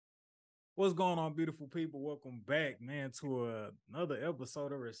What's going on, beautiful people? Welcome back, man, to another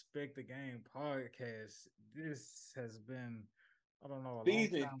episode of Respect the Game podcast. This has been, I don't know, a long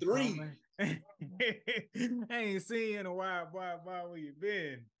Season time three. coming. I ain't seen you in a while. Boy, where you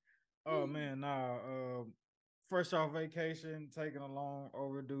been? Oh man, nah. Fresh off vacation, taking a long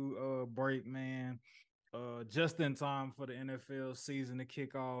overdue break, man. Just in time for the NFL season to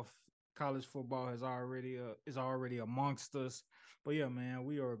kick off. College football is already amongst us. But yeah, man,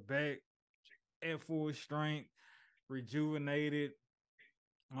 we are back at full strength, rejuvenated,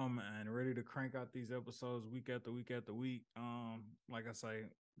 and ready to crank out these episodes week after week after week. Like I say,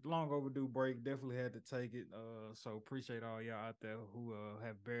 long overdue break. Definitely had to take it. So appreciate all y'all out there who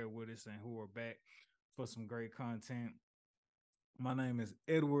have bared with us and who are back for some great content. My name is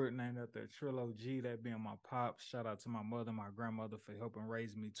Edward, named after Trillo G, that being my pops. Shout out to my mother, my grandmother for helping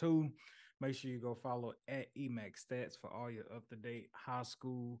raise me too. Make sure you go follow at EMAC Stats for all your up to date high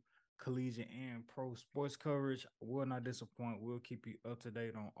school, collegiate, and pro sports coverage. Will not disappoint. We'll keep you up to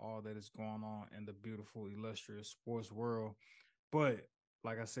date on all that is going on in the beautiful, illustrious sports world. But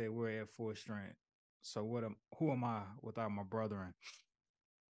like I said, we're at full strength. So who am I without my brethren?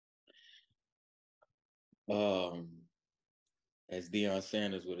 Um, as Deion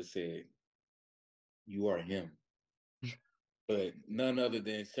Sanders would have said, you are him. But none other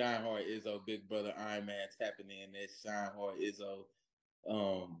than Shine Hard Izzo, Big Brother Iron Man tapping in that Shine Hard Izzo.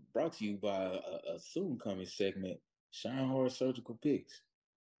 Brought to you by a soon coming segment, Shine Hard Surgical Picks.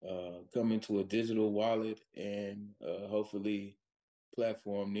 Coming to a digital wallet and hopefully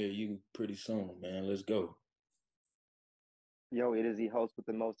platform near you pretty soon, man. Let's go. Yo, it is the host with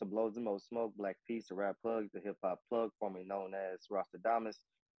the most that blows the most smoke, Black Peace, the rap plug, the hip hop plug, formerly known as Rastadamus.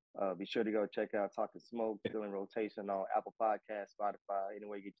 Be sure to go check out Talking Smoke, still in rotation on Apple Podcasts, Spotify,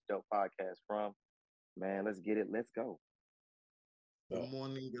 anywhere you get your dope podcast from. Man, let's get it. Let's go. Good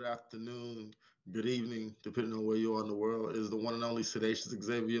morning, good afternoon, good evening, depending on where you are in the world. It is the one and only Sedacious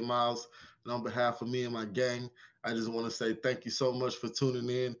Xavier Miles. And on behalf of me and my gang, I just want to say thank you so much for tuning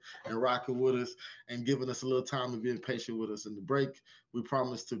in and rocking with us and giving us a little time and being patient with us in the break. We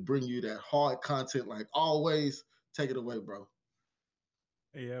promise to bring you that hard content like always. Take it away, bro.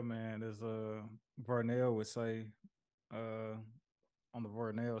 Yeah, man. As Vernell would say, uh on the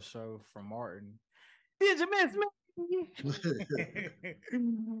Vernell show from Martin. Did you miss me?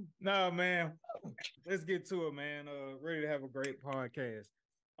 No, man. Let's get to it, man. Ready to have a great podcast.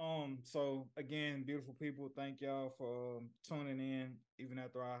 So again, beautiful people, thank y'all for tuning in, even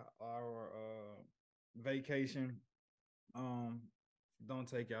after our vacation. Um, don't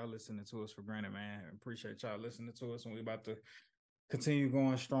take y'all listening to us for granted, man. Appreciate y'all listening to us, and we about to continue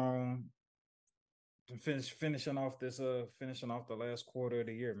going strong finishing off the last quarter of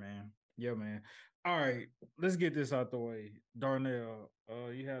the year, man. Yeah, man. All right, let's get this out the way. Darnell,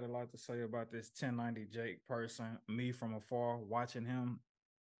 you had a lot to say about this 1090 Jake person. Me from afar watching him,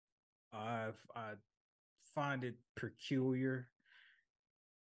 I find it peculiar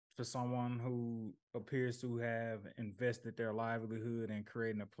for someone who appears to have invested their livelihood in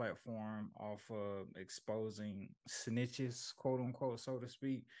creating a platform off of exposing snitches, quote unquote, so to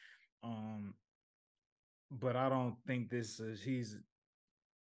speak. Um, but I don't think this is he's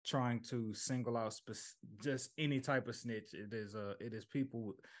trying to single out just any type of snitch. It is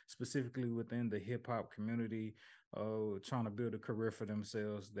people specifically within the hip hop community trying to build a career for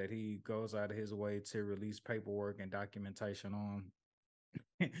themselves that he goes out of his way to release paperwork and documentation on.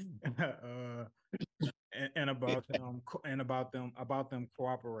 And about them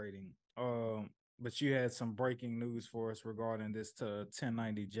cooperating. But you had some breaking news for us regarding this to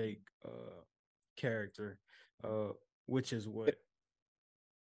 1090 Jake character, uh, which is what?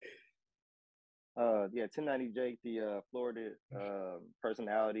 Yeah, 1090 Jake, the Florida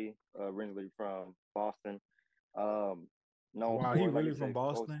personality, originally from Boston. Um, Known Wow, he for, like I really from said,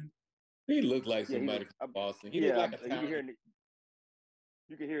 host. Boston? He looked like Yeah, somebody from Boston. He looked yeah, like a you can hear talented.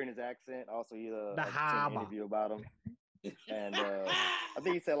 you can hear in his accent. Also, The I seen an harbor. interview about him, and I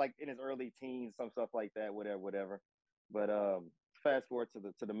think he said like in his early teens, some stuff like that, whatever, whatever. But fast forward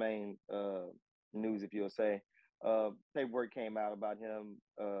to the main news, if you'll say, paperwork came out about him,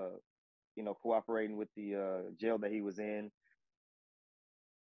 cooperating with the jail that he was in.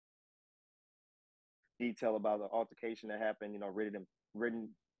 Detail about the altercation that happened, written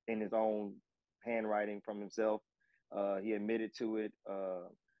in his own handwriting from himself. He admitted to it.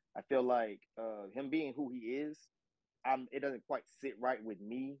 I feel like him being who he is, it doesn't quite sit right with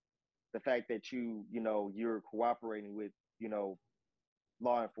me. The fact that you're cooperating with, you know,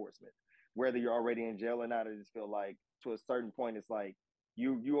 law enforcement, whether you're already in jail or not. I just feel like to a certain point, it's like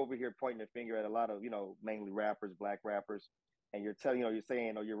you over here pointing a finger at a lot of mainly rappers, black rappers. and you're telling, you're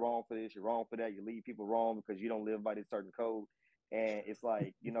saying, oh, you're wrong for this, you're wrong for that, you lead people wrong because you don't live by this certain code. And it's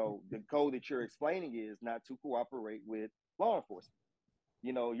like, the code that you're explaining is not to cooperate with law enforcement.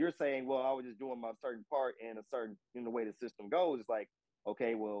 You're saying, well, I was just doing my certain part in the way the system goes. It's like,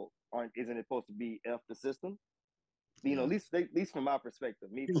 okay, well, isn't it supposed to be F the system? At least from my perspective,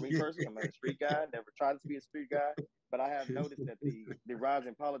 for me personally, I'm not a street guy. Never tried to be a street guy, but I have noticed that the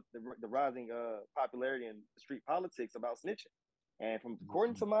rising popularity in street politics about snitching, and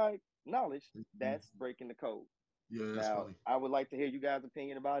according to my knowledge, that's breaking the code. Yeah, that's funny. I would like to hear you guys'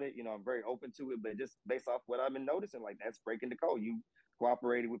 opinion about it. I'm very open to it, but just based off what I've been noticing, like that's breaking the code. You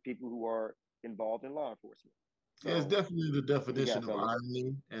cooperated with people who are involved in law enforcement. So, yeah, it's definitely the definition of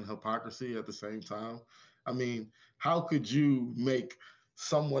irony and hypocrisy at the same time. I mean, how could you make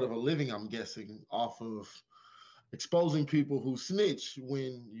somewhat of a living, I'm guessing, off of exposing people who snitch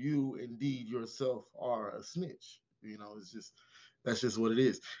when you indeed yourself are a snitch? That's just what it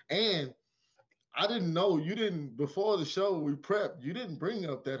is. And I didn't know, before the show we prepped, you didn't bring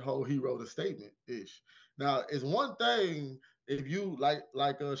up that whole he wrote a statement-ish. Now, it's one thing if you, like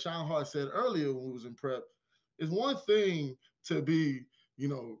Sean Hart said earlier when we was in prep, it's one thing to be,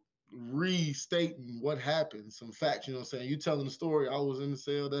 restating what happened, some facts, saying, you telling the story, I was in the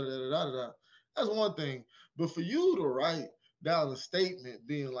cell, da-da-da-da-da-da. That's one thing. But for you to write down a statement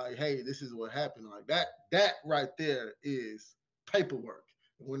being like, hey, this is what happened, like that right there is paperwork.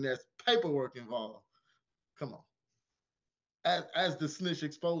 When there's paperwork involved, come on. As the snitch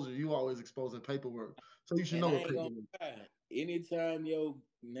exposer, you always exposing paperwork. So you should know what paperwork is. Anytime your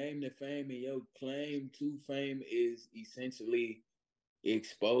name to fame and your claim to fame is essentially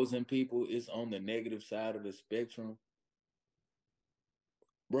exposing people, it's on the negative side of the spectrum.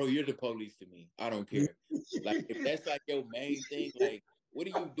 Bro, you're the police to me. I don't care. Like, if that's like your main thing, like, what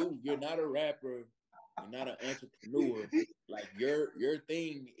do? You're not a rapper. You're not an entrepreneur. Like, your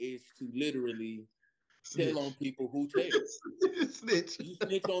thing is to literally tell on people who tell. Snitch. You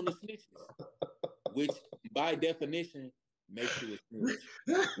snitch on the snitches, which by definition makes you a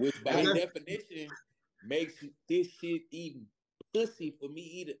snitch. Which by definition makes this shit even pussy for me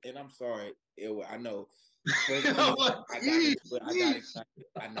either. And I'm sorry, I know. I got excited.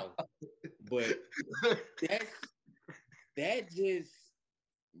 I know. But that just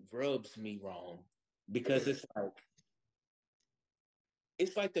rubs me wrong. Because it's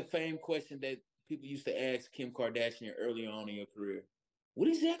like the fame question that people used to ask Kim Kardashian early on in your career. What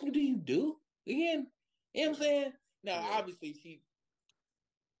exactly do you do? Again, you know what I'm saying? Now, obviously,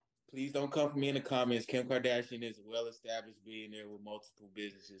 please don't come for me in the comments. Kim Kardashian is a well-established billionaire with multiple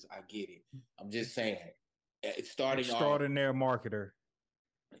businesses. I get it. I'm just saying. It's extraordinary marketer.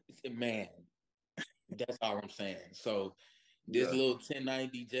 Man, that's all I'm saying. So, this little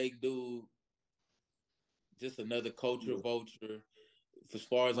 1090 Jake dude, just another culture vulture. As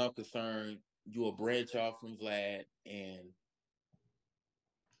far as I'm concerned, you a branch off from Vlad, and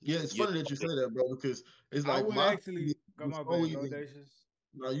yeah, it's funny that you say that, bro, because it's like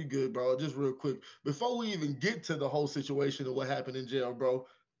No, you good, bro. Just real quick, before we even get to the whole situation of what happened in jail, bro,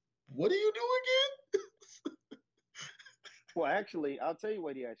 what do you do again? Well, actually, I'll tell you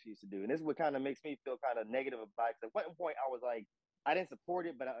what he actually used to do, and this is what kind of makes me feel kind of negative about it. At one point, I was like, I didn't support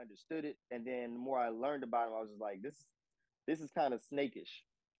it, but I understood it, and then the more I learned about him, I was just like, this is kind of snakish.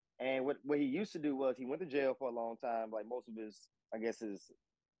 And what he used to do was he went to jail for a long time, like most of his, I guess, his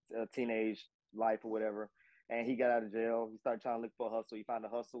teenage life or whatever. And he got out of jail. He started trying to look for a hustle. He found a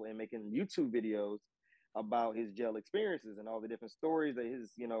hustle in making YouTube videos about his jail experiences and all the different stories of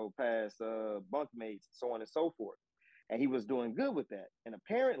his, past bunkmates, so on and so forth. And he was doing good with that. And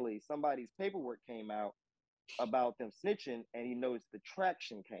apparently somebody's paperwork came out about them snitching, and he noticed the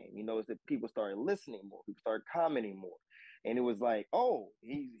traction came. He noticed that people started listening more, people started commenting more. And it was like, oh,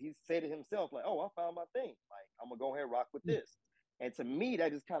 he said to himself, like, oh, I found my thing. Like, I'm gonna go ahead and rock with this. And to me,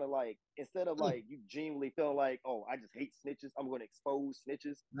 that is kind of like, instead of like you genuinely feeling like, oh, I just hate snitches, I'm going to expose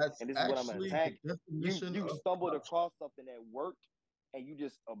snitches, and this is what I'm going to attack. You stumbled across something that worked, and you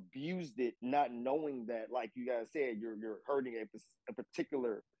just abused it, not knowing that, like you guys said, you're hurting a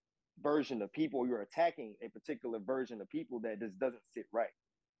particular version of people. You're attacking a particular version of people that just doesn't sit right.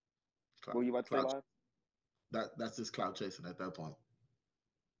 What were you about to say, Lon? That's just clout chasing at that point.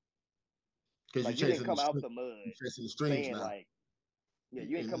 Because like you didn't come out the mud chasing the streams saying now. Like, yeah,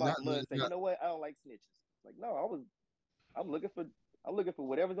 you didn't come out the mud saying, you know what, I don't like snitches. Like, no, I'm looking for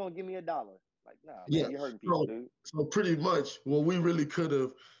whatever's gonna give me $1. Like, nah, man, you're hurting people, dude. So pretty much what we really could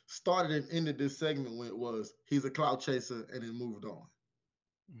have started and ended this segment with was he's a clout chaser and then moved on.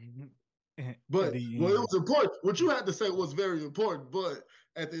 But it was important. What you had to say was very important. But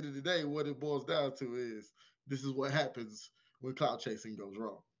at the end of the day, what it boils down to is this is what happens when cloud chasing goes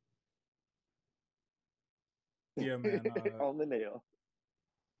wrong. Yeah, man. On the nail.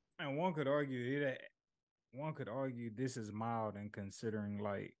 And one could argue that this is mild in considering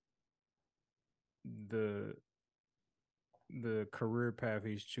like the career path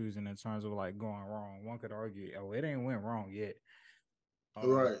he's choosing in terms of like going wrong. One could argue, oh, it ain't went wrong yet.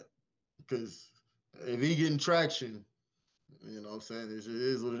 Right. Because if he getting traction, you know what I'm saying, it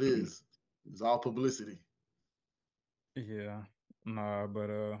is what it is. It's all publicity. Yeah. Nah, but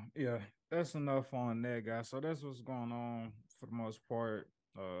yeah, that's enough on that, guy. So that's what's going on for the most part.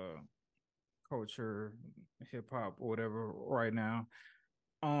 Culture, hip hop, whatever, right now.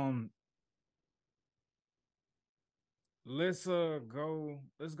 Let's go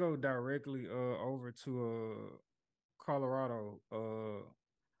directly over to Colorado.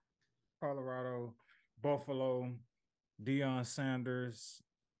 Colorado, Buffalo, Deion Sanders,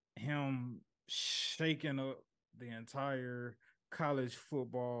 him shaking up the entire college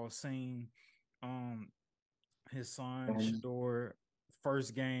football scene. His son Shedeur,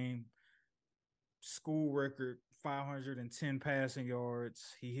 first game, school record 510 passing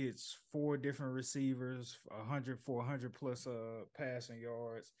yards. He hits 4 different receivers, 100 plus passing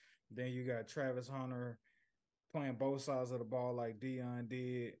yards. Then you got Travis Hunter playing both sides of the ball like Deion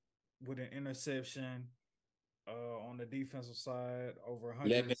did with an interception on the defensive side, over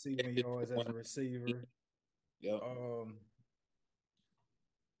 100 receiving yards as a receiver. Yep.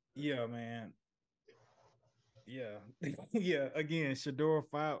 Yeah, man. Yeah. Yeah. Again, Shedeur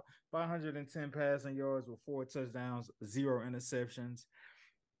 510 passing yards with 4 touchdowns, 0 interceptions.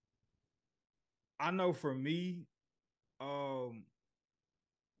 I know for me, when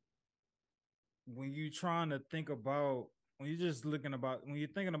you're trying to think about, when you're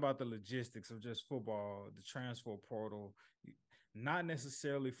thinking about the logistics of just football, the transfer portal, not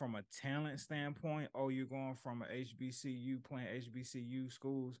necessarily from a talent standpoint. Oh, you're going from a HBCU, playing HBCU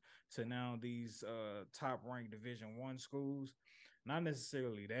schools, to now these top ranked Division I schools. Not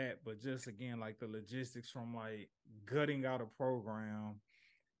necessarily that, but just again like the logistics from like gutting out a program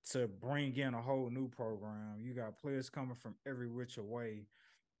to bring in a whole new program. You got players coming from every which way.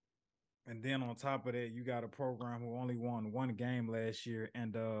 And then on top of that, you got a program who only won 1 game last year,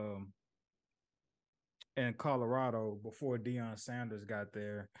 and in Colorado before Deion Sanders got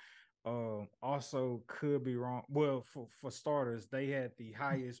there. Also could be wrong. Well, for starters, they had the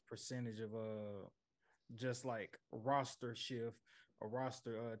highest percentage of just like roster shift, a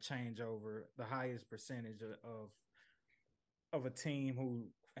roster changeover, the highest percentage of a team who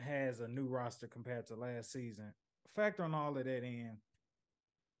has a new roster compared to last season. Factoring all of that in,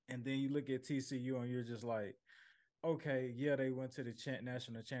 and then you look at TCU and you're just like, okay, yeah, they went to the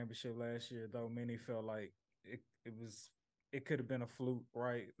national championship last year, though many felt like it could have been a fluke,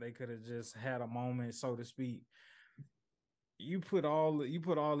 right? They could have just had a moment, so to speak. You put all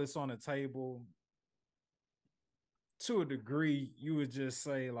this on the table. To a degree, you would just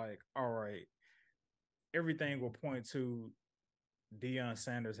say like, all right, everything will point to Deion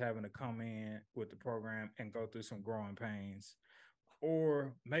Sanders having to come in with the program and go through some growing pains.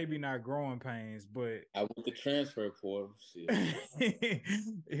 Or maybe not growing pains, but I went to transfer portal. You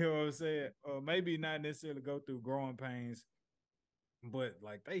know what I'm saying? Maybe not necessarily go through growing pains, but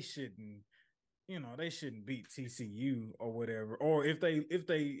like they shouldn't beat TCU or whatever. Or if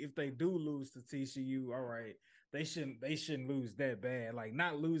they do lose to TCU, all right, they shouldn't lose that bad. Like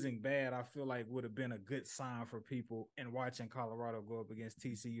not losing bad, I feel like would have been a good sign for people in watching Colorado go up against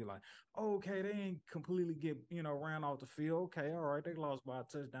TCU. Like, oh, okay, they ain't completely get ran off the field. Okay, all right, they lost by a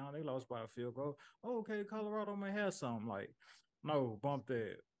touchdown, they lost by a field goal. Oh, okay, Colorado may have something. Like, no, bump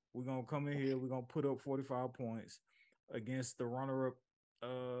that. We're gonna come in here, we're gonna put up 45 points against the runner-up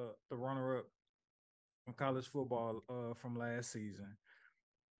from college football from last season.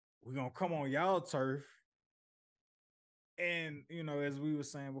 We're gonna come on y'all turf. And as we were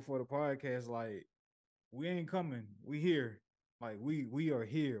saying before the podcast, like we ain't coming. We here. Like we are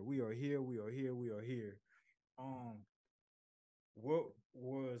here. We are here. We are here. We are here. What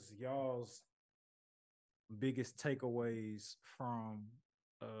was y'all's biggest takeaways from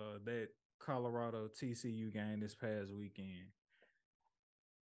that Colorado TCU game this past weekend?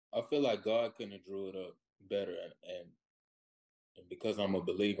 I feel like God couldn't have drew it up better, and because I'm a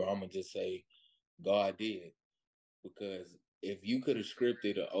believer, I'm gonna just say God did. Because if you could have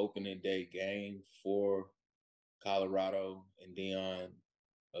scripted an opening day game for Colorado and Deion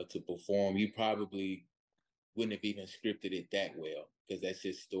to perform, you probably wouldn't have even scripted it that well, because that's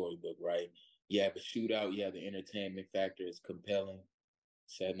just storybook, right? You have a shootout, you have the entertainment factor, it's compelling,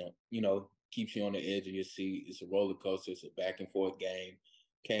 setting up, keeps you on the edge of your seat. It's a roller coaster, it's a back and forth game.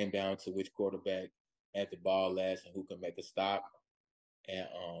 Came down to which quarterback at the ball last and who can make a stop. And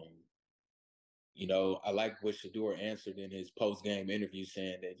I like what Shedeur answered in his post-game interview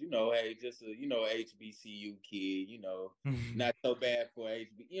saying that, hey, just a, HBCU kid, not so bad for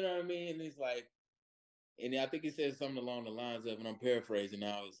HB, you know what I mean? And it's like, and I think he said something along the lines of, and I'm paraphrasing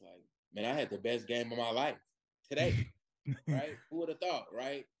now, it's like, man, I had the best game of my life today, right? Who would have thought,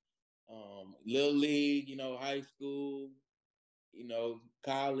 right? Little league, high school,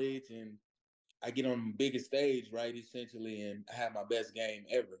 college, and I get on the biggest stage, right, essentially, and I have my best game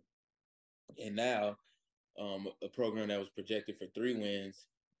ever. And now, a program that was projected for 3 wins,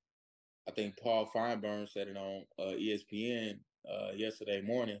 I think Paul Feinberg said it on ESPN yesterday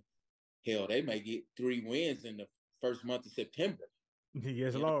morning. Hell, they may get 3 wins in the first month of September.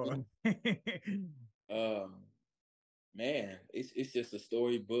 Yes, Lord. Man, it's just a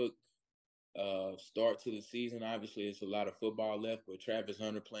storybook start to the season. Obviously, it's a lot of football left, but Travis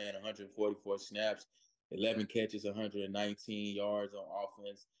Hunter playing 144 snaps, 11 catches, 119 yards on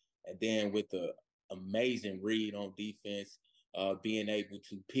offense, and then with the amazing read on defense, being able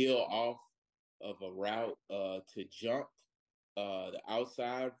to peel off of a route to jump the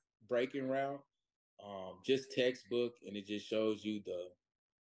outside breaking route, just textbook, and it just shows you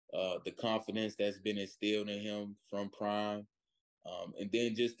the confidence that's been instilled in him from Prime. And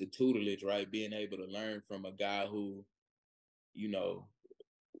then just the tutelage, right? Being able to learn from a guy who,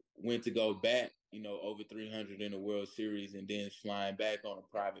 went to go bat, over 300 in the World Series and then flying back on a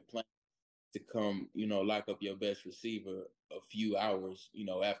private plane to come, lock up your best receiver a few hours,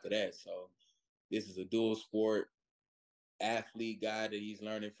 after that. So this is a dual sport athlete guy that he's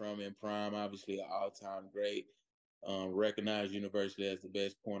learning from in Prime, obviously an all-time great, recognized universally as the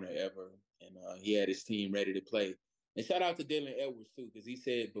best corner ever. And he had his team ready to play. And shout out to Dylan Edwards, too, because he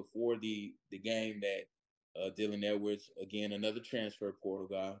said before the game that Dylan Edwards, again, another transfer portal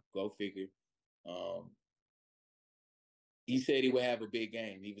guy, go figure. He said he would have a big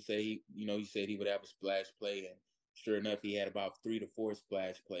game. He would say, he said he would have a splash play. And sure enough, he had about 3 to 4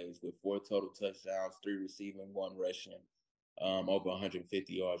 splash plays with 4 total touchdowns, 3 receiving, 1 rushing, over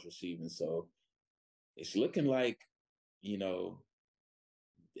 150 yards receiving. So it's looking like, they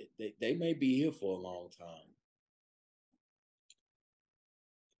may be here for a long time.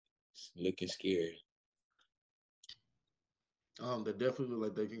 It's looking scary. They definitely look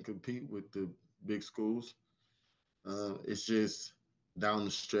like they can compete with the big schools. It's just down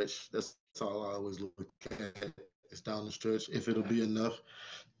the stretch. That's all I always look at. It's down the stretch. If it'll be enough,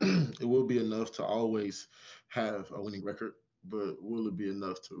 it will be enough to always have a winning record. But will it be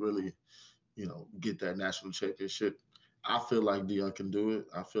enough to really, get that national championship? I feel like Deion can do it.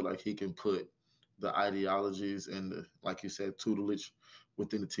 I feel like he can put the ideologies and the, like you said, tutelage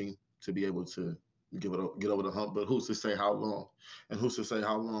within the team to be able to get over the hump. But who's to say how long? And who's to say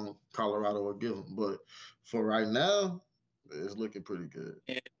how long Colorado will give him? But for right now, it's looking pretty good.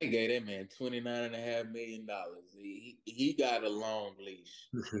 And they gave that man $29.5 million. He got a long leash,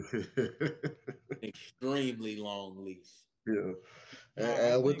 extremely long leash. Yeah.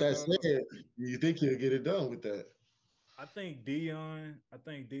 And with that said, you think he'll get it done with that? I think Deion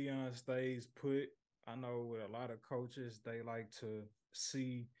stays put. I know with a lot of coaches, they like to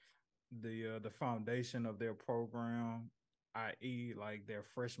see the foundation of their program, i.e., like their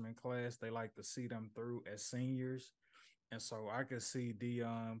freshman class. They like to see them through as seniors, and so I could see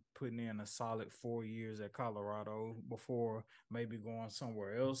Deion putting in a solid 4 years at Colorado before maybe going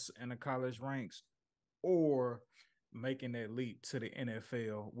somewhere else in the college ranks, or making that leap to the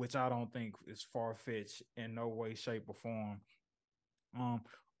NFL, which I don't think is far fetched in no way, shape, or form. Um,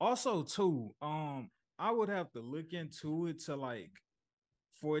 Also too, I would have to look into it to like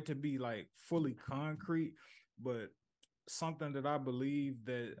for it to be like fully concrete, but something that I believe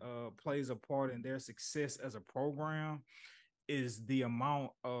that plays a part in their success as a program is the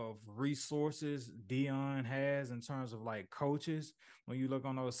amount of resources Deion has in terms of like coaches. When you look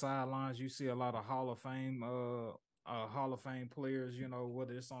on those sidelines, you see a lot of Hall of Fame players,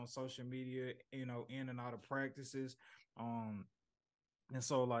 whether it's on social media, in and out of practices. And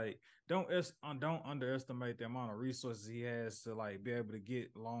so like don't underestimate the amount of resources he has to like be able to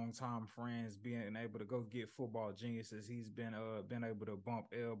get longtime friends, being able to go get football geniuses. He's been able to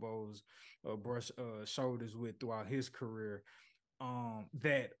bump elbows, brush shoulders with throughout his career.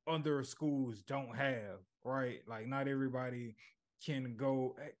 That other schools don't have, right? Like not everybody can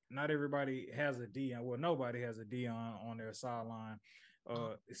go. Not everybody has a Deion. Well, nobody has a Deion on their sideline,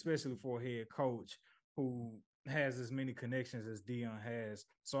 especially for a head coach who has as many connections as Deion has.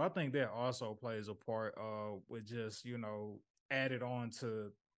 So I think that also plays a part with just, added on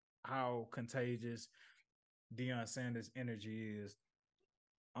to how contagious Deion Sanders' energy is.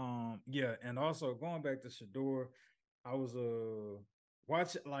 Yeah, and also going back to Shador, I was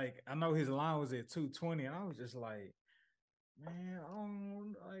watching, like, I know his line was at 220, and I was just like, man, I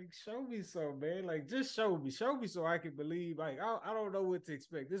don't, like, show me so, man. Like, just show me so I can believe. Like, I don't know what to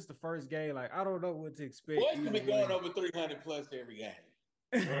expect. This is the first game. Like, I don't know what to expect Boys could either be way. going over 300 plus every game.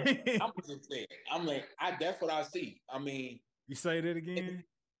 I'm just saying. I'm like, that's what I see. I mean, You say that again,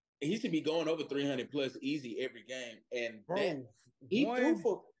 he should be going over 300 plus easy every game, and that bro. he threw One,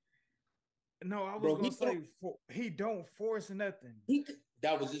 for no, I was bro. gonna say he don't force nothing.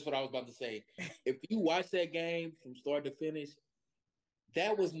 That was just what I was about to say. If you watch that game from start to finish,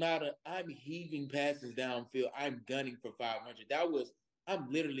 that was not I'm heaving passes downfield. I'm gunning for 500. That was I'm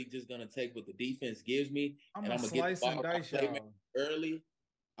literally just gonna take what the defense gives me, I'm and gonna I'm gonna get the slice ball and to my dice playmaker y'all. early.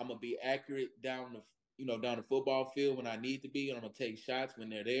 I'm gonna be accurate down the football field when I need to be, and I'm gonna take shots when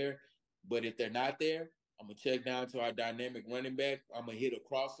they're there. But if they're not there, I'm gonna check down to our dynamic running back. I'm gonna hit a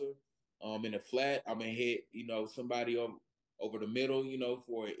crosser, in the flat. I'm gonna hit somebody over the middle,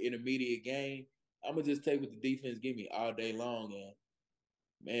 for an intermediate gain. I'm gonna just take what the defense give me all day long, and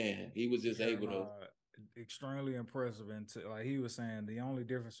man, he was just Yeah, able to. extremely impressive. And like he was saying, the only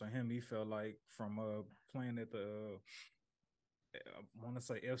difference for him, he felt like from playing at the I want to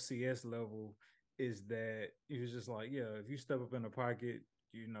say FCS level, is that he was just like, yeah, if you step up in the pocket,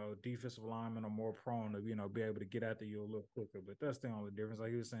 defensive linemen are more prone to be able to get after you a little quicker. But that's the only difference.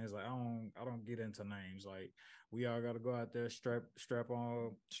 Like he was saying, it's like I don't get into names. Like we all got to go out there, strap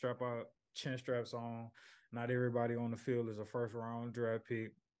our chin straps on. Not everybody on the field is a first round draft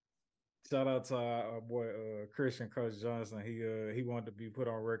pick. Shout out to our boy Christian Coach Johnson. He wanted to be put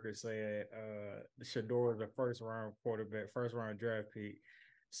on record saying Shador is the first round quarterback, first round draft pick.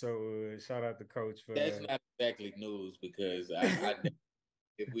 So shout out to Coach for That's not exactly news because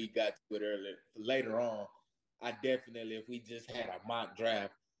if we got to it later on, I definitely if we just had a mock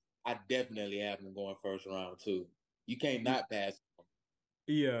draft, I definitely have him going first round too. You can't not pass him.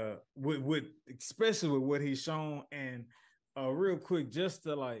 Yeah, with especially with what he's shown. And real quick, just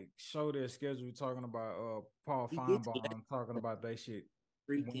to like show their schedule, we're talking about Paul Feinbaum talking about they should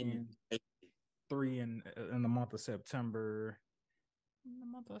win 3 in the month of September. In the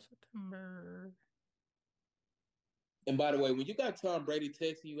month of September. And by the way, when you got Tom Brady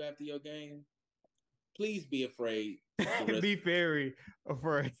texting you after your game, please be afraid. Be very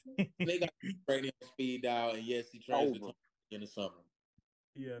afraid. They got Brady on speed dial, and yes, he transferred in the summer.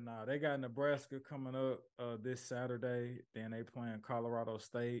 Yeah, they got Nebraska coming up this Saturday. Then they playing Colorado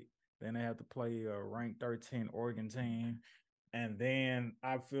State. Then they have to play a ranked 13 Oregon team. And then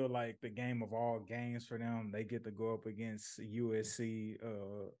I feel like the game of all games for them, they get to go up against USC,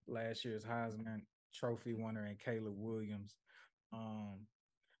 last year's Heisman Trophy winner, and Caleb Williams.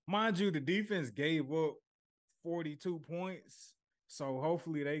 Mind you, the defense gave up 42 points. So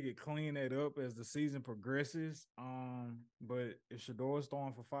hopefully they get clean that up as the season progresses. But if Shador's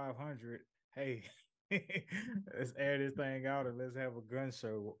throwing for 500, hey, let's air this thing out and let's have a gun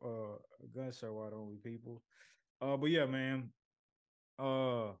show. Why don't we, people? But yeah, man.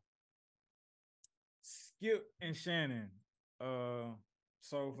 Skip and Shannon.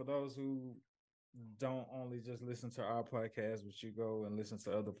 So for those who don't only just listen to our podcast, but you go and listen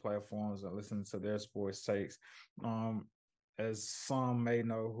to other platforms and listen to their sports takes. As some may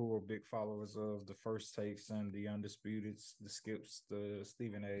know who are big followers of the First Takes and the Undisputeds, the Skips, the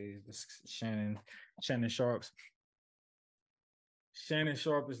Stephen A's, the Shannon Sharps. Shannon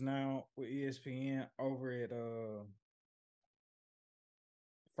Sharp is now with ESPN over at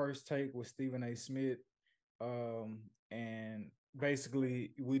First Take with Stephen A. Smith. And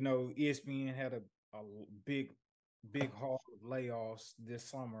basically we know ESPN had a big haul of layoffs this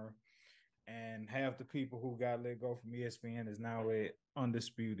summer, and half the people who got let go from ESPN is now at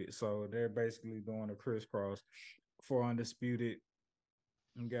Undisputed. So they're basically doing a crisscross for Undisputed.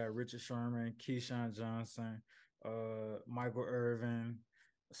 You got Richard Sherman, Keyshawn Johnson, Michael Irvin.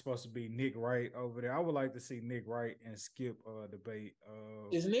 It's supposed to be Nick Wright over there. I would like to see Nick Wright and Skip debate.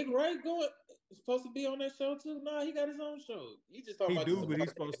 Is Nick Wright supposed to be on that show too? No, he got his own show. He just talking about this. But he's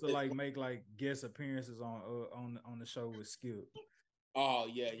supposed to like make like guest appearances on the show with Skip. Oh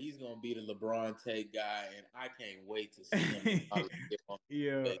yeah, he's gonna be the LeBron Tate guy, and I can't wait to see him.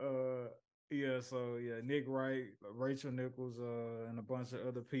 Yeah. So yeah, Nick Wright, Rachel Nichols, and a bunch of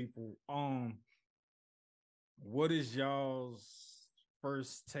other people. What is y'all's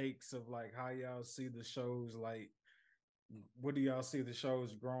first takes of like how y'all see the shows? Like, what do y'all see the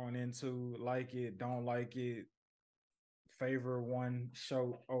shows growing into? Like it, don't like it, favor one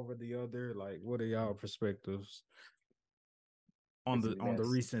show over the other? Like, what are y'all perspectives on the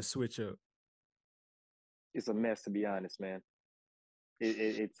recent switch up? It's a mess, to be honest, man.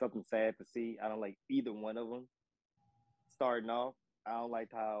 it's something sad to see. I don't like either one of them starting off. I don't like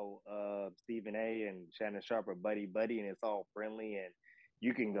how Stephen A. and Shannon Sharp are buddy buddy, and it's all friendly, and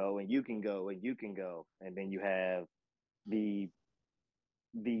you can go and you can go and you can go, and then you have the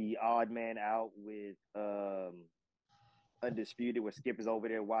odd man out with Undisputed, where Skip is over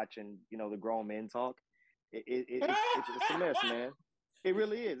there watching, the grown men talk. It's a mess, man. It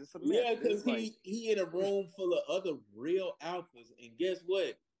really is. It's a mess. Yeah, because he in a room full of other real alphas, and guess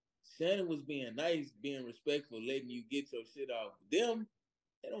what? Shannon was being nice, being respectful, letting you get your shit off. Them,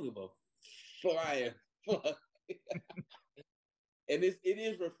 they don't give a flying fuck. And it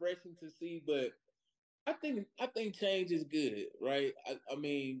is refreshing to see, but I think change is good, right? I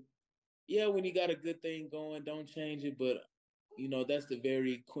mean, yeah, when you got a good thing going, don't change it, but that's the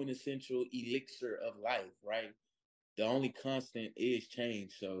very quintessential elixir of life, right? The only constant is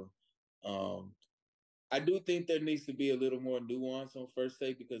change. So I do think there needs to be a little more nuance on First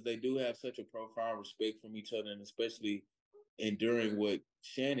Take because they do have such a profound respect from each other, and especially enduring what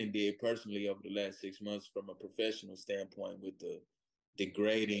Shannon did personally over the last 6 months from a professional standpoint with the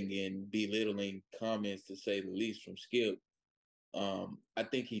degrading and belittling comments, to say the least, from Skip. I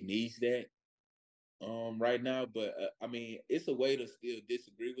think he needs that right now, but I mean, it's a way to still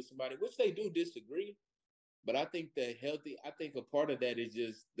disagree with somebody, which they do disagree. But I think I think a part of that is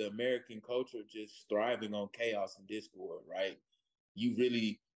just the American culture just thriving on chaos and discord, right?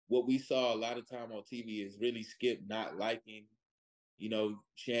 What we saw a lot of time on TV is really Skip not liking,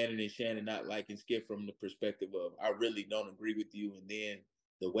 Shannon and Shannon not liking Skip from the perspective of, I really don't agree with you. And then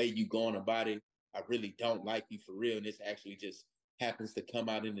the way you going about it, I really don't like you for real. And this actually just happens to come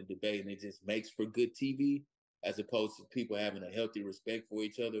out in the debate, and it just makes for good TV as opposed to people having a healthy respect for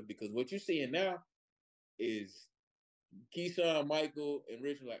each other. Because what you're seeing now is Keyshawn, Michael, and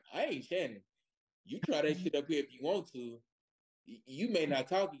Rich are like, I ain't Shannon. You try that shit up here if you want to. You may not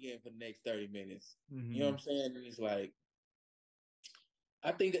talk again for the next 30 minutes. Mm-hmm. You know what I'm saying? And it's like,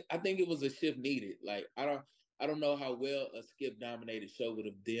 I think it was a shift needed. Like, I don't know how well a Skip dominated show would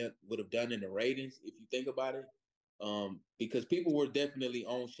have done in the ratings if you think about it. Because people were definitely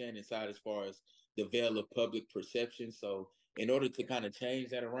on Shannon's side as far as the veil of public perception. So in order to kind of change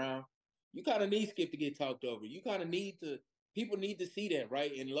that around, you kind of need Skip to get talked over. You kind of people need to see that,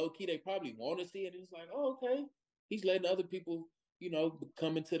 right? And low key, they probably want to see it. And it's like, oh, okay, he's letting other people,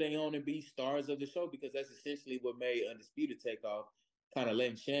 come into their own and be stars of the show, because that's essentially what made Undisputed take off. Kind of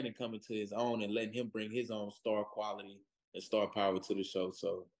letting Shannon come into his own and letting him bring his own star quality and star power to the show.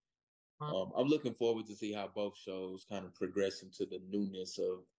 So I'm looking forward to see how both shows kind of progress into the newness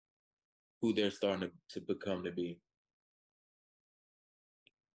of who they're starting to become to be.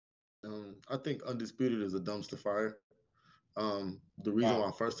 I think Undisputed is a dumpster fire. The reason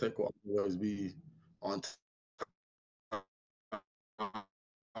why First Take will always be on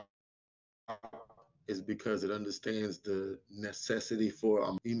is because it understands the necessity for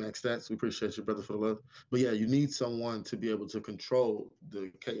Emax stats. We appreciate you, brother, for the love. But yeah, you need someone to be able to control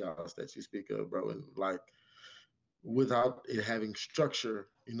the chaos that you speak of, bro. And like, without it having structure,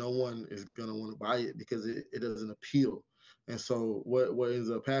 no one is gonna want to buy it because it doesn't appeal. And so what ends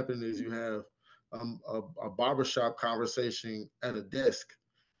up happening is you have a barbershop conversation at a desk,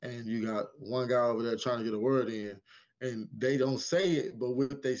 and you got one guy over there trying to get a word in, and they don't say it, but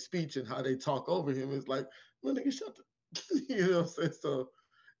with their speech and how they talk over him, it's like, well, nigga, shut the, you know what I'm saying? So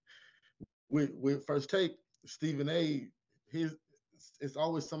with First Take, Stephen A., it's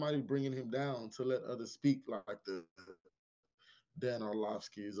always somebody bringing him down to let others speak, like the Dan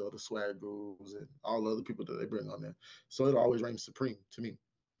Orlovsky's or the Swag Gurus and all the other people that they bring on there. So it always reigns supreme to me.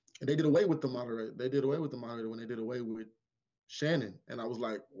 And they did away with the moderator. They did away with the moderator when they did away with Shannon. And I was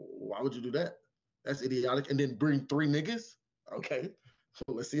like, why would you do that? That's idiotic. And then bring 3 niggas? Okay. So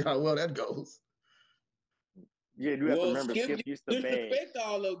let's see how well that goes. Yeah, you have to remember, Skip used to disrespect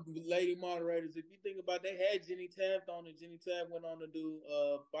all of the lady moderators. If you think about it, they had Jenny Taft on, and Jenny Taft went on to do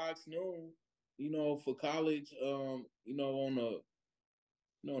Fox Noon, for college, on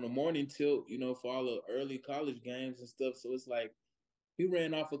the morning tilt, for all the early college games and stuff. So it's like he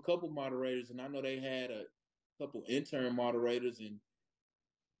ran off a couple moderators, and I know they had a couple intern moderators, and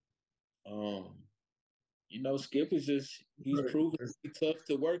Skip is he's proven to be tough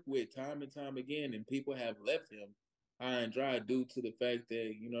to work with time and time again, and people have left him high and dry due to the fact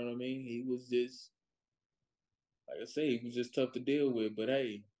that, you know what I mean? He was just, like I say, he was just tough to deal with. But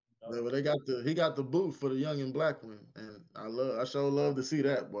hey, yeah, but he got the boot for the young and black one, and I sure love to see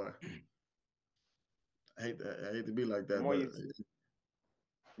that, boy. I hate to be like that,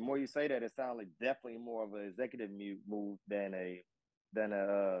 the more you say that, it sounds like definitely more of an executive move than a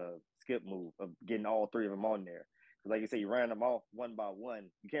Skip move of getting all 3 of them on there. Like you say, you ran them off one by one.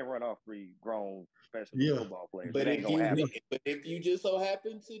 You can't run off 3 grown professional Yeah. football players. But That ain't gonna happen. if you just so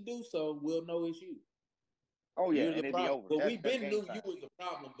happen to do so, we'll know it's you. Oh yeah, You're and the it'd be problem. over. Well, That's we've been game knew time. you was the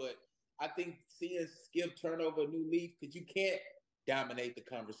problem, but I think seeing Skip turn over a new leaf, because you can't dominate the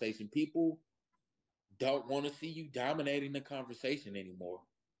conversation. People don't want to see you dominating the conversation anymore.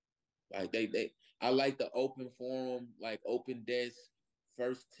 Like I like the open forum, like open desk,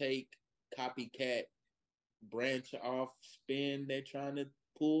 first take, copycat, branch off spin they're trying to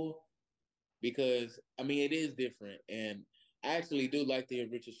pull. Because I mean it is different. And I actually do like to hear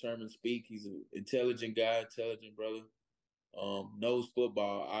Richard Sherman speak. He's an intelligent guy, intelligent brother. Knows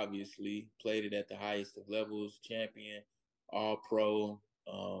football, obviously, played it at the highest of levels, champion, all pro,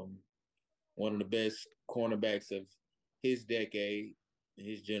 one of the best cornerbacks of his decade,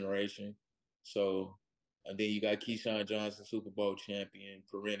 his generation. So, and then you got Keyshawn Johnson, Super Bowl champion,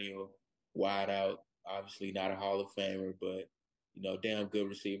 perennial wideout, obviously not a Hall of Famer, but damn good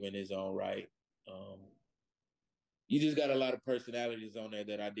receiver in his own right. You just got a lot of personalities on there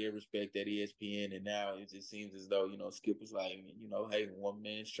that I did respect at ESPN, and now it just seems as though Skip was like, hey, one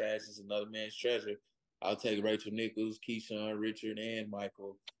man's trash is another man's treasure. I'll take Rachel Nichols, Keyshawn, Richard, and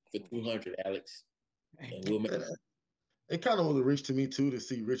Michael for 200, Alex, and we'll make. It kind of was a reach to me too to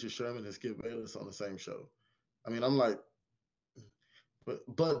see Richard Sherman and Skip Bayless on the same show. I mean, I'm like,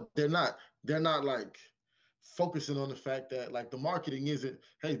 but they're not like focusing on the fact that like the marketing isn't,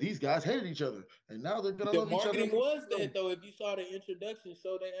 hey, these guys hated each other and now they're gonna The love each other. marketing was that though. If you saw the introduction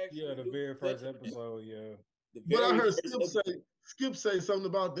show, they actually the very first episode, yeah. But I heard Skip say something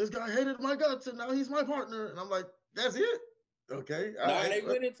about this guy hated my guts and now he's my partner, and I'm like, that's it. Okay. No, right. They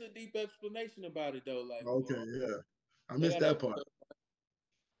went into a deep explanation about it though. Like, okay, yeah, I missed that part.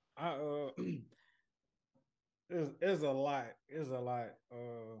 There's a lot.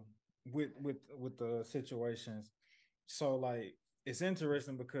 With the situations. So like it's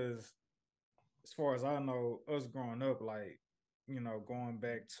interesting because as far as I know, us growing up, like, going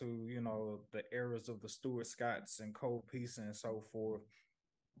back to, the eras of the Stuart Scotts and Cole Peace and so forth.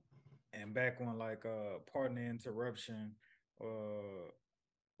 And back when like Pardon the Interruption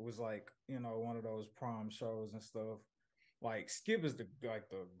was like, one of those prom shows and stuff. Like Skip is the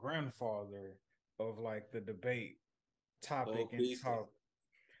grandfather of like the debate topic and talk.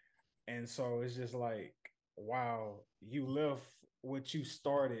 And so it's just like, wow, you left what you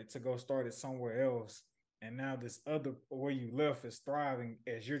started to go start it somewhere else. And now this other where you left is thriving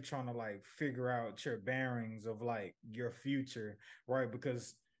as you're trying to like figure out your bearings of like your future, right?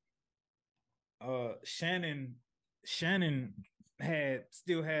 Because Shannon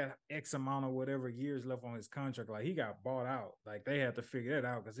still had X amount of whatever years left on his contract. Like he got bought out. Like they had to figure that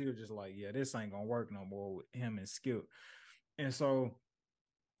out because he was just like, yeah, this ain't gonna work no more with him and Skip. And so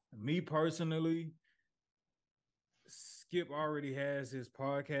me personally, Skip already has his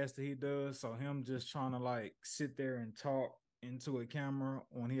podcast that he does. So him just trying to like sit there and talk into a camera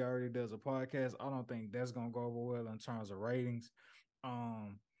when he already does a podcast, I don't think that's gonna go over well in terms of ratings.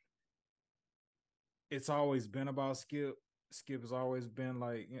 It's always been about Skip. Skip has always been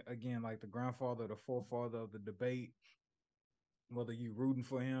like, again, like the grandfather, the forefather of the debate. Whether you rooting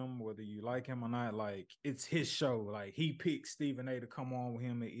for him, whether you like him or not, like it's his show. Like he picked Stephen A to come on with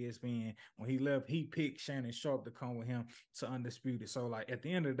him at ESPN. When he left, he picked Shannon Sharpe to come with him to Undisputed. So like at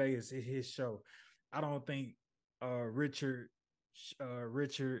the end of the day, it's his show. I don't think Richard,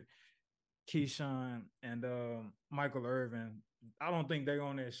 Keyshawn, and Michael Irvin, I don't think they're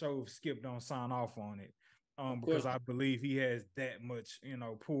on that show if Skip don't sign off on it. Because I believe he has that much,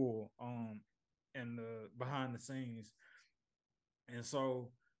 pull in the behind the scenes. And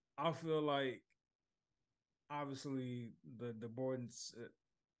so I feel like obviously the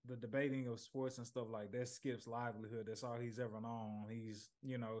debating of sports and stuff like that Skip's livelihood. That's all he's ever known. He's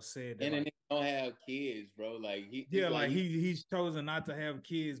said that, and like, he don't have kids, bro. Like he's chosen not to have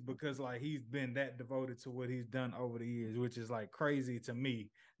kids because like he's been that devoted to what he's done over the years, which is like crazy to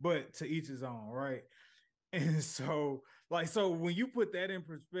me. But to each his own, right? And so when you put that in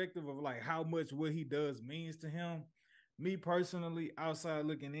perspective of like how much what he does means to him. Me personally, outside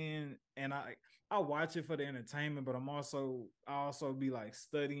looking in, and I watch it for the entertainment, but I also be like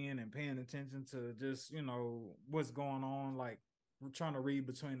studying and paying attention to just what's going on, like we're trying to read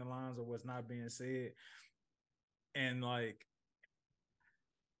between the lines of what's not being said. And like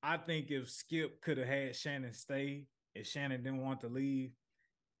I think if Skip could have had Shannon stay, if Shannon didn't want to leave,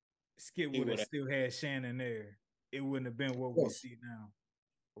 Skip would have still had Shannon there. It wouldn't have been what we see now.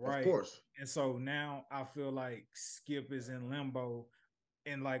 Right. Of course. And so now I feel like Skip is in limbo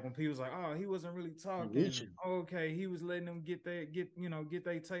And like when people's like, oh, he wasn't really talking. Reaching. Okay, he was letting them get their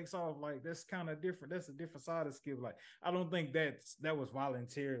takes off. Like that's kind of different. That's a different side of Skip. Like I don't think that was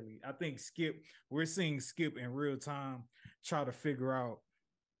voluntarily. I think we're seeing Skip in real time try to figure out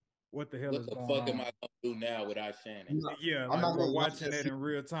what the hell is going on. What the fuck am I gonna do now without Shannon? Yeah, like we're watching it in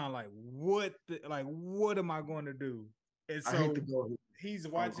real time. Like what am I going to do? And so he's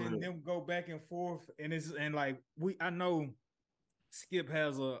watching them go back and forth, and I know Skip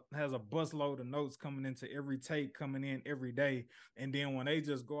has a busload of notes coming into every take coming in every day, and then when they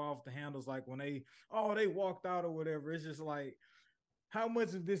just go off the handles, like when they walked out or whatever, it's just like how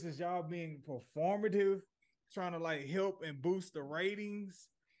much of this is y'all being performative, trying to like help and boost the ratings,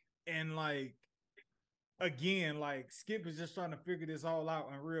 and like again, like Skip is just trying to figure this all out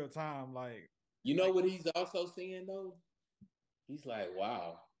in real time. Like, you know what he's also seeing though? He's like,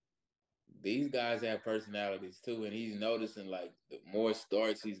 wow, these guys have personalities too, and he's noticing like the more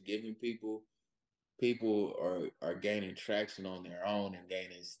starts he's giving people are gaining traction on their own and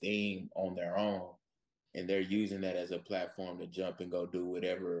gaining steam on their own, and they're using that as a platform to jump and go do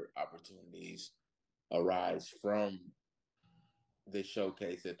whatever opportunities arise from the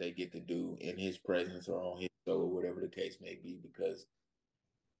showcase that they get to do in his presence or on his show or whatever the case may be. Because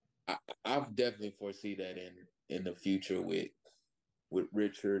I've definitely foresee that in the future with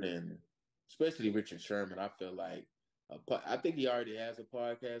Richard, and especially Richard Sherman. I feel like I think he already has a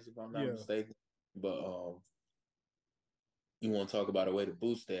podcast if I'm not mistaken. But you want to talk about a way to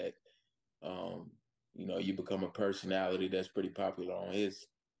boost that? You become a personality that's pretty popular on his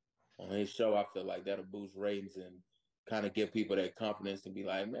show. I feel like that'll boost ratings and kind of give people that confidence to be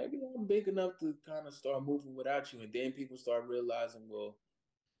like, maybe I'm big enough to kind of start moving without you. And then people start realizing, well,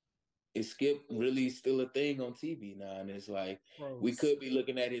 is Skip really still a thing on TV now? And it's like, we could be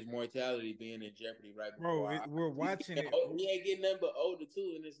looking at his mortality being in jeopardy right before. We're watching it. He ain't getting nothing but older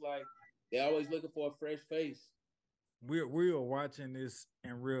too. And it's like, they're always looking for a fresh face. We are watching this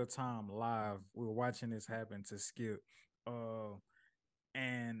in real time live. We're watching this happen to Skip.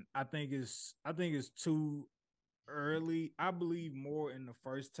 And I think it's too early. I believe more in the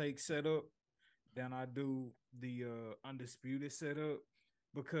first take setup than I do the undisputed setup,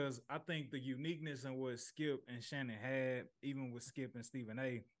 because I think the uniqueness in what Skip and Shannon had, even with Skip and Stephen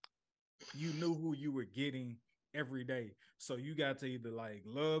A, you knew who you were getting every day. So you got to either like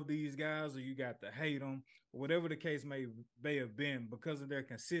love these guys or you got to hate them, whatever the case may have been, because of their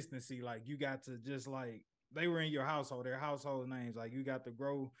consistency. Like you got to just like, they were in your household, their household names. Like you got to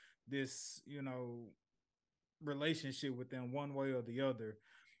grow this, relationship with them one way or the other.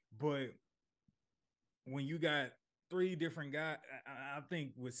 But when you got three different guys, I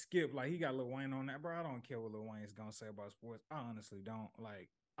think with Skip, like he got Lil Wayne on that, bro. I don't care what Lil Wayne's gonna say about sports. I honestly don't. Like,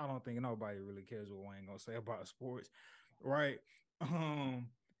 I don't think nobody really cares what Wayne gonna say about sports, right?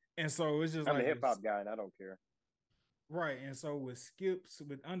 And so it's just I'm a hip hop guy and I don't care. Right. And so with Skip's,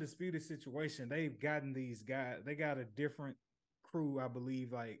 with Undisputed Situation, they've gotten these guys, they got a different crew, I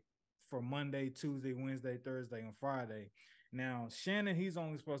believe, like for Monday, Tuesday, Wednesday, Thursday, and Friday. Now, Shannon, he's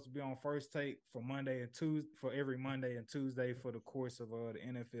only supposed to be on First Take for Monday and Tuesday, for every Monday and Tuesday for the course of the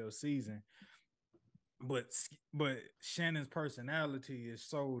NFL season. But Shannon's personality is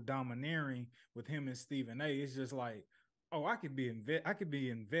so domineering with him and Stephen A. It's just like, oh, I could be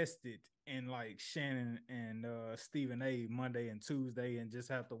invested in like Shannon and Stephen A. Monday and Tuesday, and just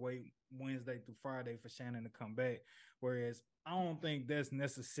have to wait Wednesday through Friday for Shannon to come back. Whereas I don't think that's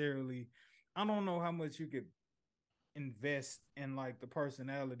necessarily. I don't know how much you could invest in like the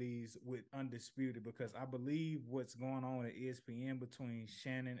personalities with Undisputed, because I believe what's going on at ESPN between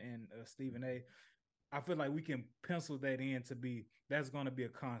Shannon and Stephen A. I feel like we can pencil that in to be, that's going to be a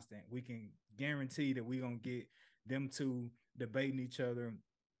constant. We can guarantee that we're going to get them two debating each other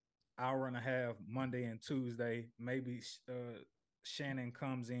hour and a half Monday and Tuesday. Maybe Shannon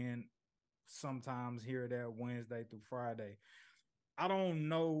comes in sometimes here or there Wednesday through Friday. I don't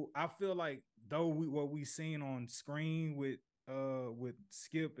know. I feel like though what we seen on screen with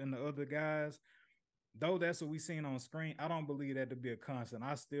Skip and the other guys, though that's what we seen on screen, I don't believe that to be a constant.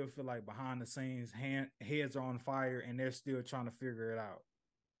 I still feel like behind the scenes, heads are on fire and they're still trying to figure it out.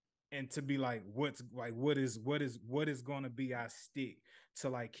 And to be like, what is going to be our stick to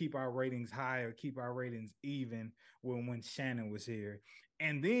like keep our ratings high or keep our ratings even when Shannon was here.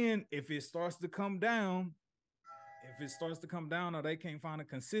 And then if it starts to come down, or they can't find a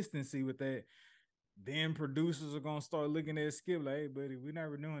consistency with that, then producers are gonna start looking at Skip like, hey, buddy, we're not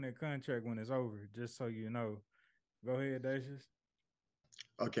renewing that contract when it's over. Just so you know. Go ahead, Dacius.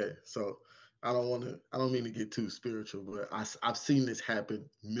 Okay, so I don't mean to get too spiritual, but I've seen this happen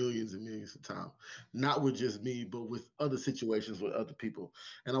millions and millions of times. Not with just me, but with other situations with other people.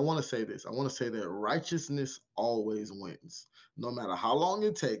 And I want to say this. I want to say that righteousness always wins. No matter how long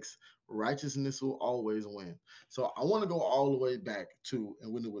it takes, righteousness will always win. So I want to go all the way back to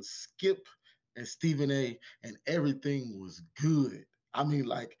and when it was Skip and Stephen A. and everything was good. I mean,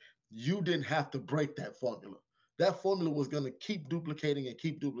 like you didn't have to break that formula. That formula was going to keep duplicating and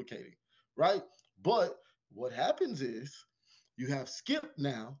keep duplicating, right? But what happens is you have Skip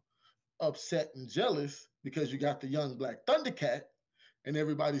now upset and jealous because you got the young Black Thundercat, and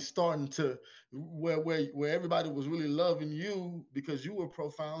everybody's starting to where everybody was really loving you because you were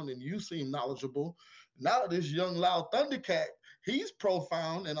profound and you seem knowledgeable. Now this young loud Thundercat, he's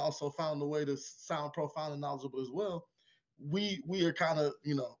profound and also found a way to sound profound and knowledgeable as well. We are kind of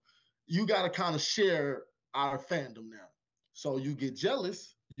you got to kind of share our fandom now. So you get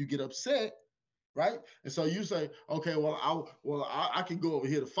jealous, you get upset, right? And so you say, okay, I can go over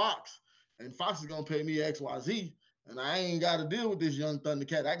here to Fox, and Fox is gonna pay me XYZ, and I ain't got to deal with this young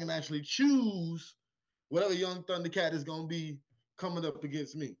Thundercat. I can actually choose whatever young Thundercat is gonna be coming up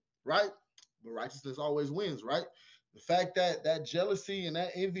against me, right? But righteousness always wins, right? The fact that that jealousy and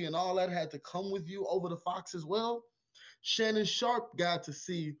that envy and all that had to come with you over to Fox as well, Shannon Sharpe got to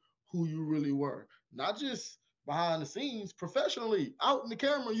see who you really were, not just behind the scenes, professionally, out in the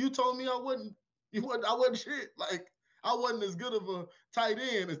camera. You told me I wasn't shit. Like I wasn't as good of a tight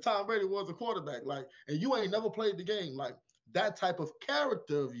end as Tom Brady was a quarterback. Like, and you ain't never played the game. Like that type of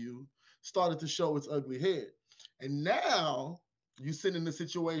character of you started to show its ugly head. And now you sit in a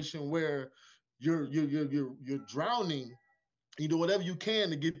situation where you're drowning. You do whatever you can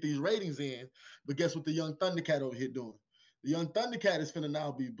to get these ratings in, but guess what the young Thundercat over here doing? The young Thundercat is finna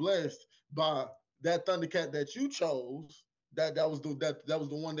now be blessed by that Thundercat that you chose. That was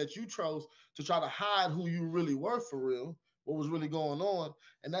the one that you chose to try to hide who you really were for real, what was really going on.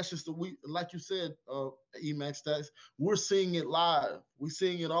 And that's just the we like you said, Emax Stats, we're seeing it live. We're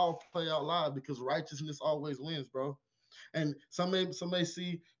seeing it all play out live because righteousness always wins, bro. And some may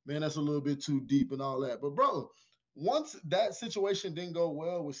see, man, that's a little bit too deep and all that. But bro, once that situation didn't go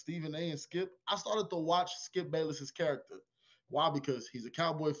well with Stephen A. and Skip, I started to watch Skip Bayless's character. Why? Because he's a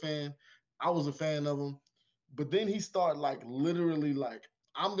Cowboy fan. I was a fan of him. But then he started like literally like,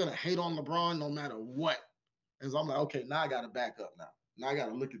 I'm gonna hate on LeBron no matter what. And so I'm like, okay, now I gotta back up now. Now I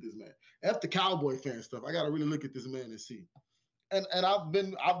gotta look at this man. After Cowboy fan stuff, I gotta really look at this man and see. And I've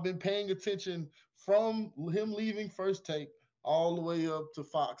been paying attention from him leaving First Take all the way up to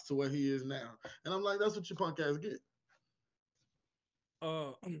Fox to where he is now. And I'm like, that's what your punk ass get.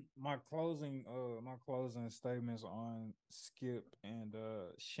 Uh, my closing statements on Skip and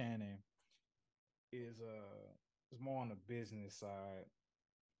Shannon is more on the business side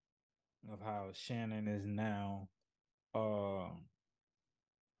of how Shannon is now uh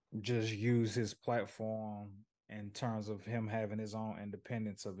just use his platform in terms of him having his own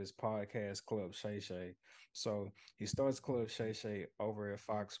independence of his podcast Club Shay Shay. So he starts Club Shay Shay over at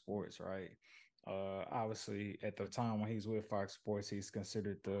Fox Sports, right? Obviously at the time when he's with Fox Sports, he's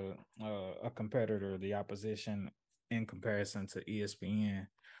considered the a competitor, the opposition in comparison to ESPN.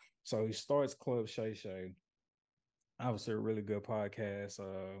 So he starts Club Shay Shay. Obviously a really good podcast.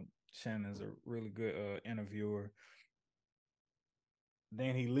 Shannon's a really good interviewer.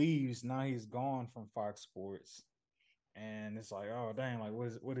 Then he leaves. Now he's gone from Fox Sports, and it's like, oh dang, like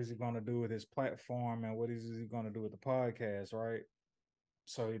what is he gonna do with his platform, and what is he gonna do with the podcast, right?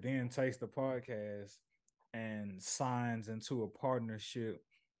 So he then takes the podcast and signs into a partnership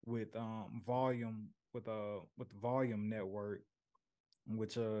with Volume with the Volume Network,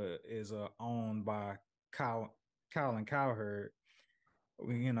 which is owned by Colin Cowherd.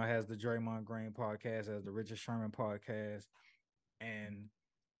 Has the Draymond Green podcast, has the Richard Sherman podcast, and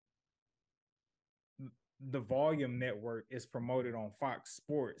the Volume Network is promoted on Fox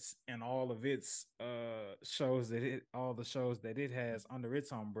Sports and all of its all the shows that it has under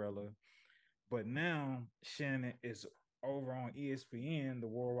its umbrella. But now Shannon is over on ESPN, the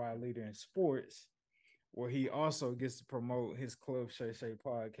worldwide leader in sports, where he also gets to promote his Club Shay Shay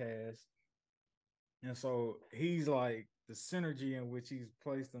podcast. And so he's like the synergy in which he's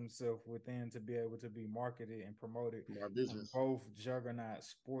placed himself within to be able to be marketed and promoted on both juggernaut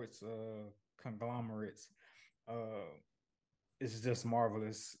sports conglomerates. It's just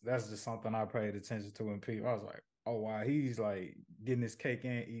marvelous. That's just something I paid attention to in people. I was like, oh wow, he's like getting his cake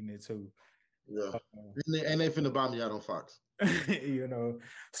and eating it too. Yeah. And they finna buy me out on Fox.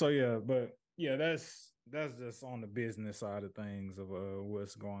 So yeah, but yeah, that's just on the business side of things of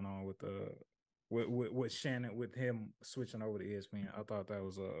what's going on with with Shannon, with him switching over to ESPN. I thought that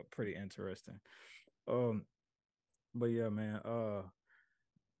was pretty interesting. But yeah, man. To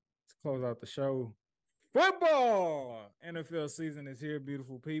close out the show, football NFL season is here,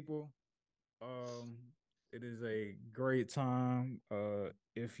 beautiful people. It is a great time.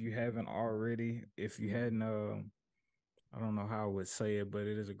 If you haven't already, if you hadn't, I don't know how I would say it, but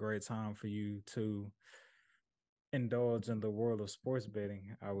it is a great time for you to indulge in the world of sports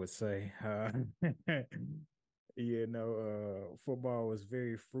betting, I would say. Football was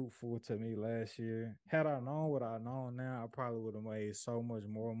very fruitful to me last year. Had I known what I know now, I probably would have made so much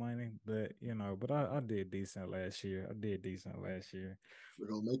more money. But I did decent last year. We're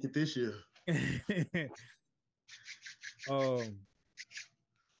gonna make it this year.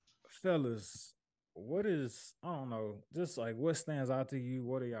 Fellas, what is, I don't know, just like what stands out to you?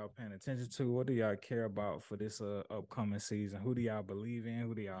 What are y'all paying attention to? What do y'all care about for this upcoming season? Who do y'all believe in?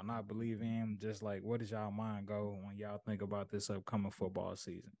 Who do y'all not believe in? Just like, what does y'all mind go when y'all think about this upcoming football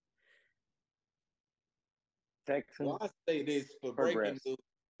season? Texans. Well, I say this for breaking news.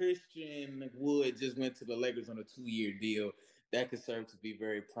 Christian Wood just went to the Lakers on a 2-year deal. That could serve to be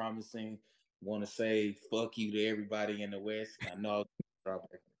very promising. Want to say fuck you to everybody in the West. I know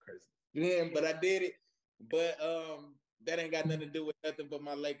yeah, but I did it. But that ain't got nothing to do with nothing but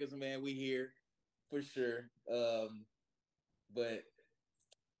my Lakers, man. We here for sure. But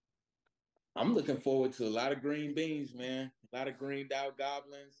I'm looking forward to a lot of green beans, man. A lot of greened out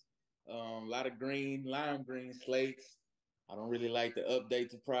goblins. A lot of lime green slates. I don't really like to update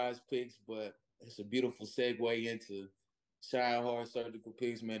the prize picks, but it's a beautiful segue into Shine Hard Surgical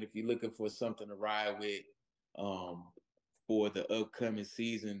Picks, man. If you're looking for something to ride with for the upcoming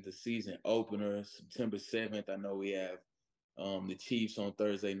season, the season opener, September 7th, I know we have the Chiefs on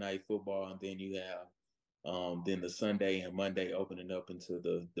Thursday Night Football, and then you have then the Sunday and Monday opening up into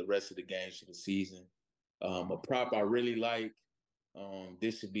the rest of the games for the season. A prop I really like.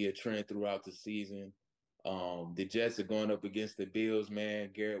 This should be a trend throughout the season. The Jets are going up against the Bills,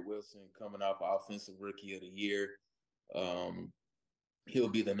 man. Garrett Wilson coming off Offensive Rookie of the Year. He'll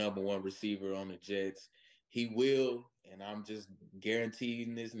be the number one receiver on the Jets. He will, and I'm just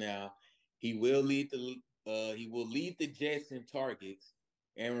guaranteeing this now, he will lead the Jets in targets.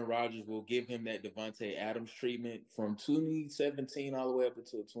 Aaron Rodgers will give him that Davante Adams treatment from 2017 all the way up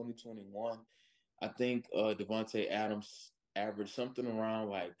until 2021. I think Davante Adams averaged something around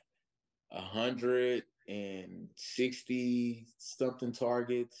like 160 something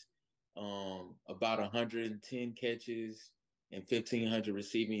targets, about 110 catches and 1,500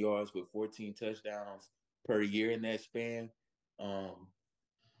 receiving yards with 14 touchdowns per year in that span. That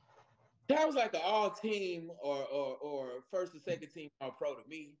was like an all-team or first and second team all-pro to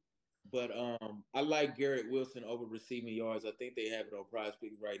me. But I like Garrett Wilson over receiving yards. I think they have it on Prize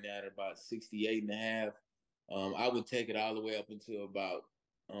Picks right now at about 68.5. I would take it all the way up until about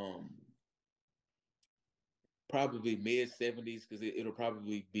probably mid-70s because it'll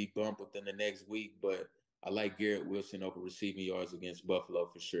probably be bumped within the next week. But I like Garrett Wilson over receiving yards against Buffalo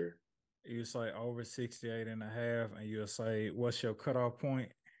for sure. You say over 68.5, and you'll say, what's your cutoff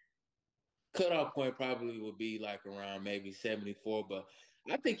point? Cutoff point probably would be like around maybe 74, but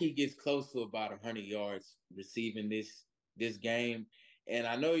I think he gets close to about 100 yards receiving this game. And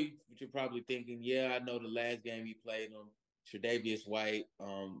I know you're probably thinking, yeah, I know the last game he played on Tre'Davious White,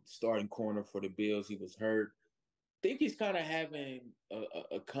 starting corner for the Bills, he was hurt. I think he's kind of having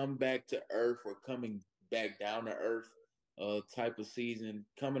a comeback to earth or coming back down to earth type of season,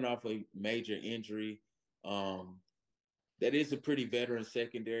 coming off a major injury. That is a pretty veteran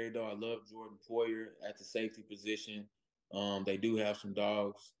secondary, though. I love Jordan Poyer at the safety position. They do have some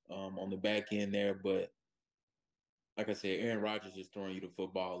dogs on the back end there, but like I said, Aaron Rodgers just throwing you the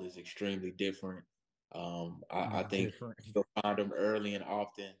football is extremely different. I think you'll find him early and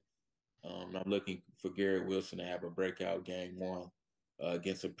often. I'm looking for Garrett Wilson to have a breakout game one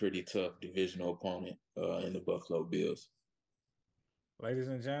against a pretty tough divisional opponent in the Buffalo Bills. Ladies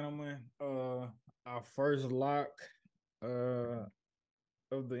and gentlemen, our first lock of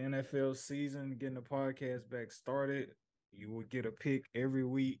the NFL season, getting the podcast back started. You will get a pick every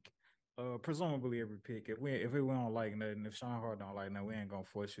week, presumably every pick. If we don't like nothing, if Sean Hart don't like nothing, we ain't gonna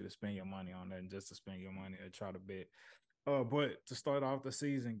force you to spend your money on nothing just to spend your money or try to bet. But to start off the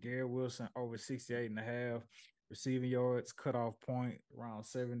season, Garrett Wilson over 68.5 receiving yards, cutoff point around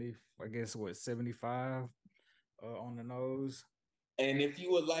 70. I guess 75 on the nose. And if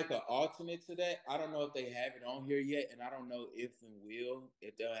you would like an alternate to that, I don't know if they have it on here yet, and I don't know if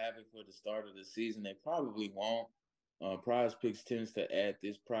they'll have it for the start of the season. They probably won't. Prize Picks tends to add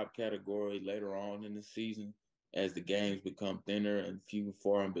this prop category later on in the season as the games become thinner and few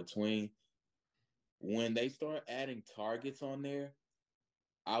far in between. when they start adding targets on there,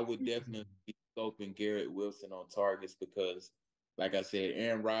 I would definitely be scoping Garrett Wilson on targets because, like I said,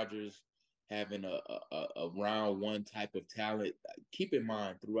 Aaron Rodgers having a round one type of talent. Keep in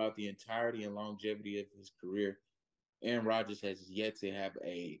mind, throughout the entirety and longevity of his career, Aaron Rodgers has yet to have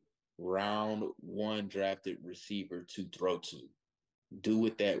a round one drafted receiver to throw to. Do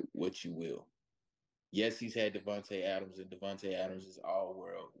with that what you will. Yes, he's had Davante Adams, and Davante Adams is all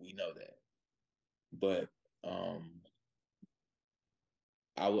world. We know that. But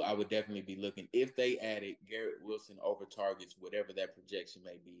I would definitely be looking if they added Garrett Wilson over targets, whatever that projection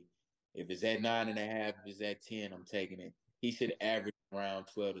may be. If it's at 9.5, if it's at 10, I'm taking it. He should average around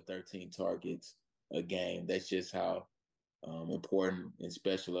 12 to 13 targets a game. That's just how important and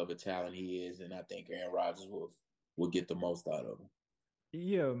special of a talent he is, and I think Aaron Rodgers will get the most out of him.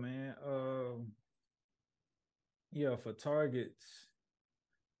 Yeah, man. Yeah, for targets.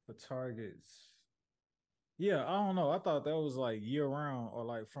 Yeah, I don't know. I thought that was like year round or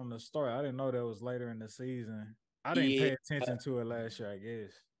like from the start. I didn't know that was later in the season. I didn't Yeah, pay attention to it last year, I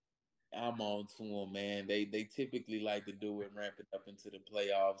guess. I'm on to them, man. They typically like to do it ramping up into the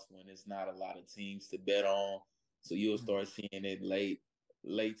playoffs when it's not a lot of teams to bet on. So you'll start seeing it late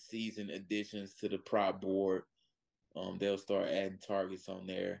season additions to the prop board. They'll start adding targets on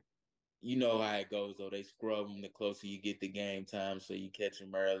there. You know how it goes though. They scrub them the closer you get to game time, so you catch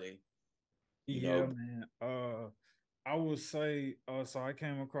them early. You Yeah, know, man. I would say, so I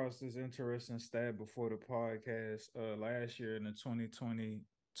came across this interesting stat before the podcast last year in the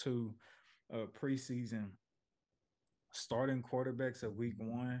 2022 preseason. Starting quarterbacks of week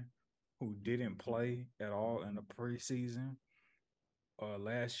one who didn't play at all in the preseason.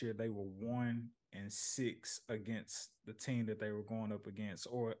 Last year they were 1-6 against the team that they were going up against,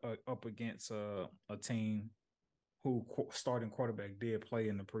 or up against a team who starting quarterback did play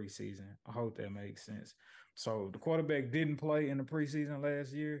in the preseason. I hope that makes sense. So the quarterback didn't play in the preseason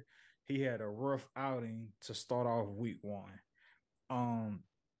last year. He had a rough outing to start off week one.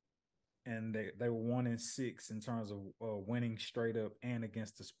 And they were 1-6 in terms of winning straight up and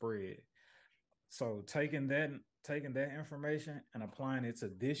against the spread. So taking that information and applying it to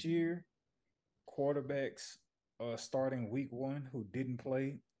this year, quarterbacks starting week one who didn't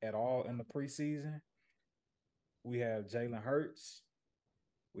play at all in the preseason, we have Jalen Hurts,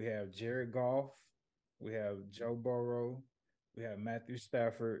 we have Jared Goff, we have Joe Burrow, we have Matthew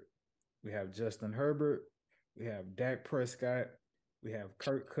Stafford, we have Justin Herbert, we have Dak Prescott, we have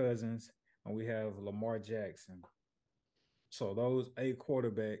Kirk Cousins, and we have Lamar Jackson. So those 8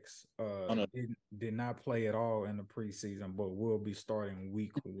 quarterbacks did not play at all in the preseason, but will be starting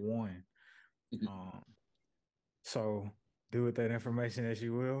week one. So do with that information as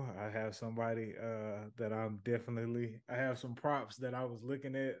you will. I have somebody that I have some props that I was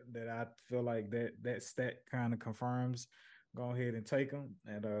looking at that I feel like that stat kind of confirms. Go ahead and take them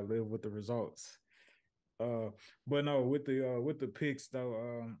and live with the results. But no, with the picks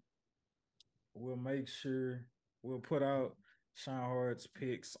though, we'll make sure we'll put out Sean Hart's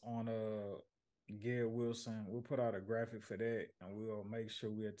picks on Garrett Wilson. We'll put out a graphic for that, and we'll make sure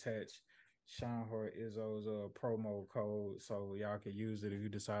we attach Sean Hart Izzo's promo code so y'all can use it if you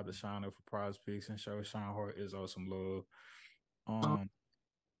decide to sign up for Prize Picks and show Sean Hart Izzo some love.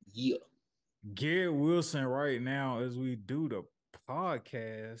 Yeah. Garrett Wilson right now, as we do the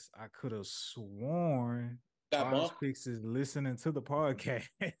podcast, I could have sworn Prize Picks is listening to the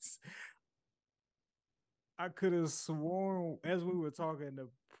podcast. I could have sworn as we were talking, the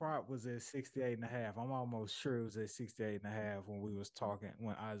prop was at 68.5. I'm almost sure it was at 68.5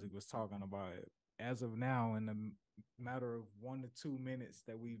 when Isaac was talking about it. As of now, in the matter of 1 to 2 minutes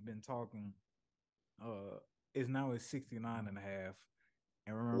that we've been talking, it's now at 69.5.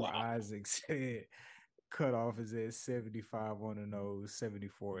 And remember, Isaac said cutoff is at 75 on the nose,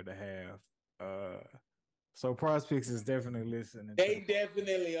 74.5. So Prize Picks is definitely listening. They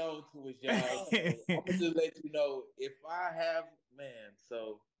definitely own to us, y'all. So I'm gonna just let you know if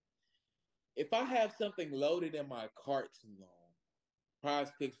I have something loaded in my cart too long,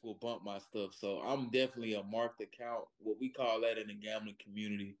 Prize Picks will bump my stuff. So I'm definitely a marked account. What we call that in the gambling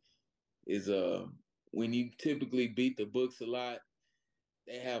community is when you typically beat the books a lot,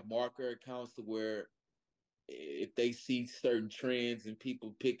 they have marker accounts to where if they see certain trends and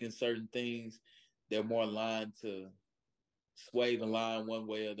people picking certain things, they're more aligned to sway the line one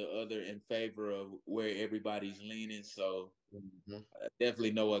way or the other in favor of where everybody's leaning. So I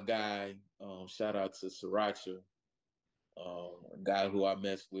definitely know a guy, shout out to Sriracha, a guy who I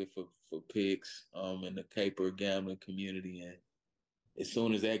mess with for picks in the caper gambling community. And as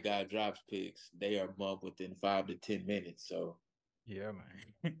soon as that guy drops picks, they are bumped within 5 to 10 minutes. So yeah,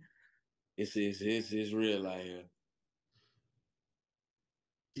 man. It's real out here.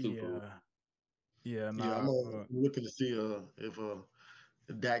 Super real. Yeah, Yeah, nah. I'm looking to see if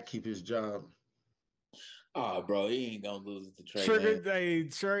Dak keep his job. Oh, bro, he ain't gonna lose it to Trey Trigger Lance. Day,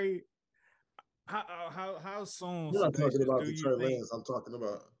 Trey. How soon? I'm not talking about Do the you Trey think? Lance. I'm talking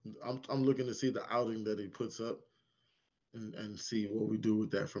about. I'm looking to see the outing that he puts up, and see what we do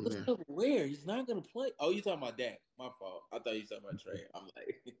with that from there. Where he's not gonna play? Oh, you talking about Dak? My fault. I thought you talking about Trey. I'm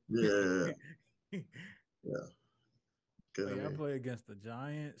like, Yeah, yeah. Cause Hey, I I mean, play against the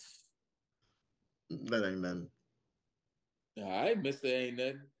Giants. that ain't nothing. all right, Mister ain't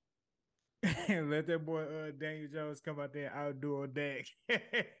nothing. Let that boy Daniel Jones come out there and outdo Dak.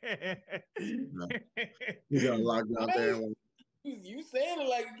 No. He's got a lockdown there. You saying it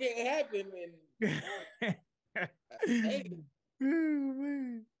like it can't happen, and hey, oh,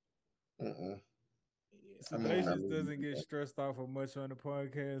 man. Uh-uh. Sedacious doesn't get stressed off of much on the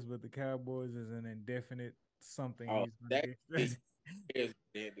podcast, but the Cowboys is an indefinite something he's going to get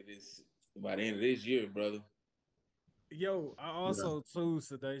stressed. By the end of this year, brother. Yo, I also too,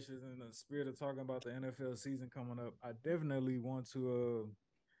 Sedacious, in the spirit of talking about the NFL season coming up, I definitely want to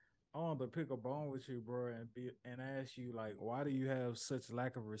I want to pick a bone with you, bro, and ask you, like, why do you have such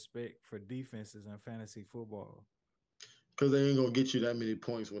lack of respect for defenses in fantasy football? Because they ain't gonna get you that many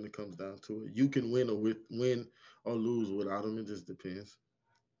points when it comes down to it. You can win or lose without them. It just depends.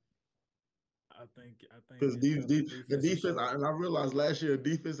 I think Because the defense, show, and I realized last year,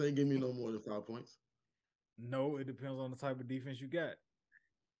 defense ain't give me no more than 5 points. No, it depends on the type of defense you got.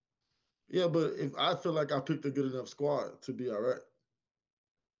 Yeah, but if I feel like I picked a good enough squad to be all right.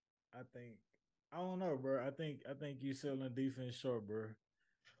 I don't know, bro. I think you selling defense short, bro.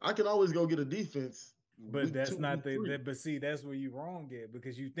 I can always go get a defense. But that's not but see, that's where you wrong at,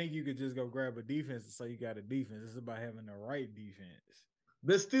 because you think you could just go grab a defense and say you got a defense. It's about having the right defense.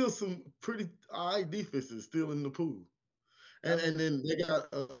 There's still some pretty all right defenses still in the pool. And then they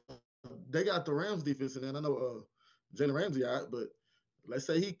got the Rams defense, and then I know Jalen Ramsey out, but let's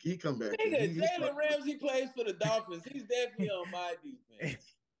say he come back. Nigga, Jalen Ramsey plays for the Dolphins. He's definitely on my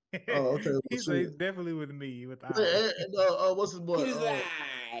defense. Oh, okay. Well, he's definitely with me. With what's his boy?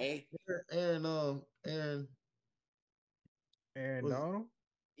 Aaron Donald.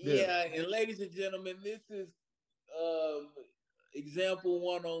 Yeah, and ladies and gentlemen, this is example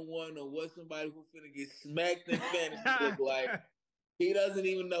 1-on-1 of what somebody who's finna get smacked in fantasy look like. He doesn't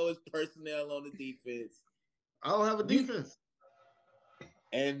even know his personnel on the defense. I don't have a defense.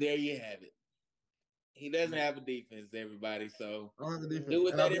 And there you have it. He doesn't have a defense, everybody. So I don't have a defense. Do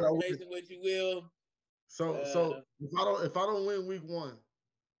with that information what you will. So if I don't win week 1,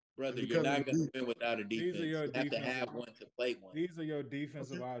 brother, you're not gonna win without a defense. You have to have one to play one. These are your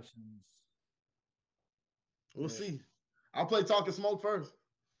defensive options. We'll see. I'll play Talking Smoke first.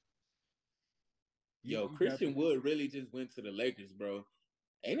 Yo, Christian Wood really just went to the Lakers, bro.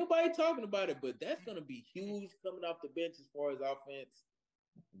 Ain't nobody talking about it, but that's gonna be huge coming off the bench as far as offense,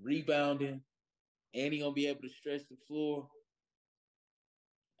 rebounding, and he gonna be able to stretch the floor.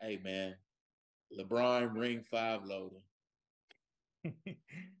 Hey man, LeBron ring 5 loader.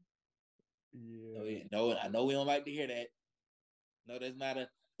 Yeah. No, I know we don't like to hear that. No, that's not a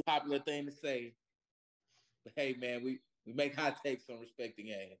popular thing to say. But hey man, we make hot takes on Respect the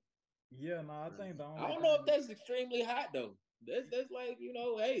Game. Yeah, no, I think I don't know if that's extremely hot though. That's like,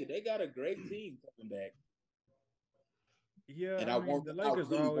 hey, they got a great team coming back. Yeah, and I mean, the Lakers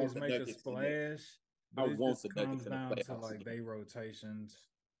really always make a splash. But it just comes down to like they rotations.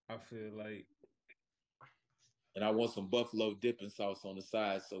 I feel like. And I want some buffalo dipping sauce on the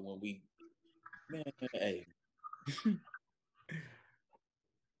side, so when we, man, hey.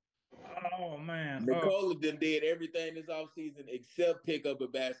 Oh man, Nikola did everything this offseason except pick up a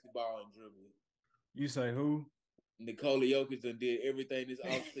basketball and dribble it. You say who? Nikola Jokic did everything this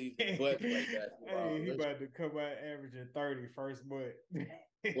offseason but play basketball. Hey, he about to come out averaging 30 first month.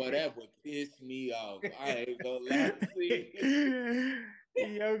 Well, that would piss me off. I ain't gonna lie to you.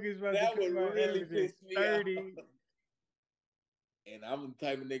 Jokic about that to come out really piss me 30. Off. And I'm the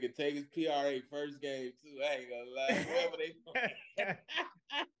type of nigga take his PRA first game too. I ain't gonna lie. Whatever they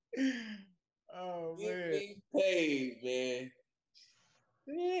oh get man. Me paid, man.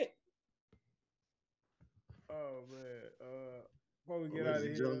 Shit. Oh man. Before we get out of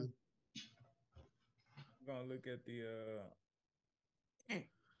here, we're gonna look at the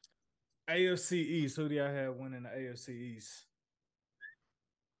AFC East. Who do y'all have winning the AFC East?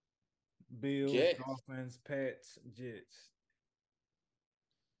 Bills, Jets. Dolphins, Pats, Jets.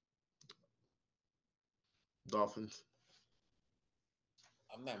 Dolphins.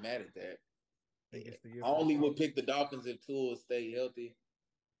 I'm not mad at that. I only would pick the Dolphins if Tua stay healthy.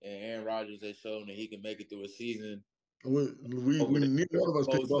 and Aaron Rodgers has shown that he can make it through a season. We neither one of us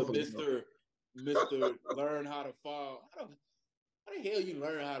picked Opposed to Buffalo. Mr. Learn how to fall. How the hell you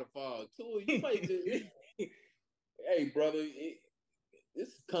learn how to fall? Tua, you might just hey brother,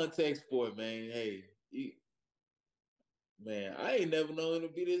 it's context sport, man. Hey, man, I ain't never known him to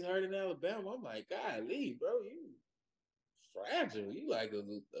be this hurt in Alabama. I'm like, golly, bro, you fragile. You like a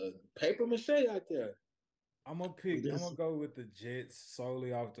paper mache out there. I'm gonna go with the Jets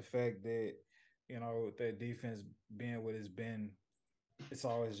solely off the fact that their defense being what it's been. It's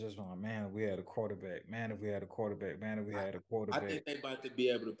always just like, man, if we had a quarterback. Man, if we had a quarterback. Man, if we had a quarterback. I think they about to be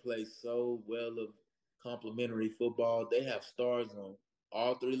able to play so well of complementary football. They have stars on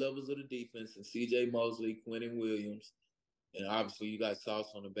all three levels of the defense, and C.J. Mosley, Quentin Williams, and obviously you got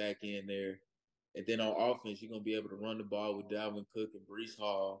Sauce on the back end there. And then on offense, you're gonna be able to run the ball with Dalvin Cook and Breece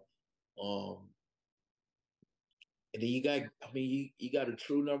Hall. And then you got a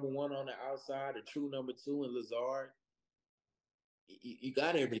true number one on the outside, a true number two in Lazard. You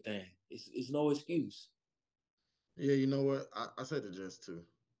got everything. It's no excuse. Yeah, you know what? I said the Jets too.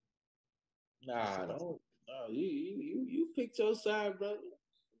 Nah, don't. No, you picked your side, brother.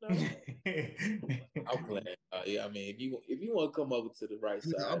 No. I'm playing. Yeah, I mean, if you want to come over to the right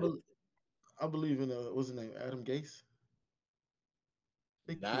side, I believe in what's his name, Adam Gase.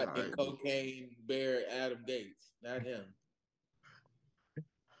 Not the cocaine bear Adam Gates, not him.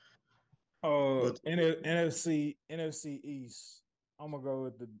 NFC East. I'm gonna go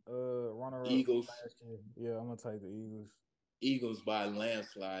with the runner-up Eagles. last year. Yeah, I'm gonna take the Eagles. Eagles by a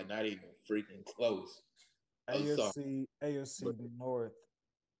landslide, not even freaking close. AFC North.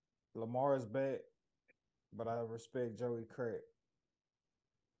 Lamar is back, but I respect Joey Crack.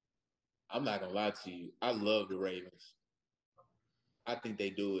 I'm not gonna lie to you. I love the Ravens. I think they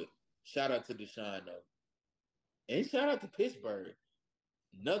do it. Shout out to Deshaun though, and shout out to Pittsburgh.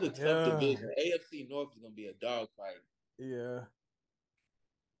 Another tough division. AFC North is gonna be a dogfight. Yeah.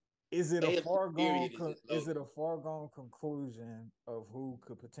 Is it a foregone conclusion of who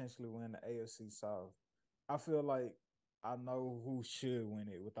could potentially win the AFC South? I feel like I know who should win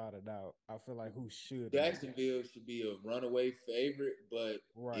it without a doubt. I feel like who should. Jacksonville should be a runaway favorite, but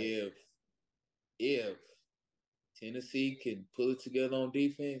if Tennessee can pull it together on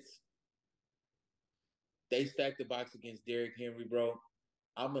defense, they stack the box against Derrick Henry, bro.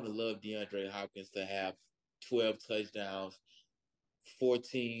 I'm gonna love DeAndre Hopkins to have 12 touchdowns,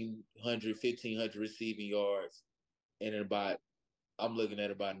 1,500 receiving yards, and I'm looking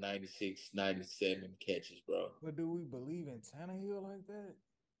at about 96, 97 catches, bro. But do we believe in Tannehill like that?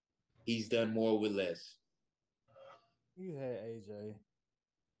 He's done more with less. You had AJ.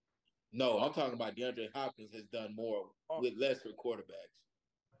 No, I'm talking about DeAndre Hopkins has done more with less for quarterbacks.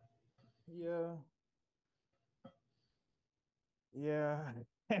 Yeah. Yeah.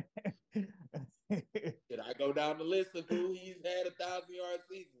 Should I go down the list of who he's had 1,000-yard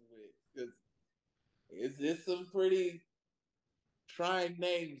seasons with? Because it's some pretty trying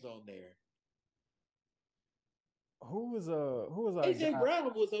names on there. Who was AJ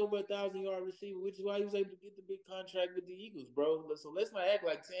Brown was over 1,000-yard receiver, which is why he was able to get the big contract with the Eagles, bro. So let's not act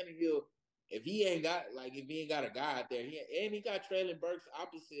like Tannehill, if he ain't got a guy out there, he got Traylon Burks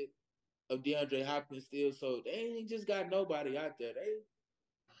opposite of DeAndre Hopkins still, so they ain't just got nobody out there.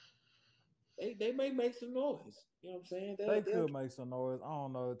 They may make some noise. You know what I'm saying? They could make some noise. I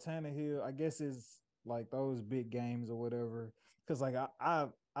don't know. Tannehill, I guess it's like those big games or whatever. Because like I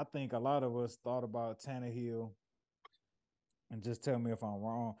think a lot of us thought about Tannehill, and just tell me if I'm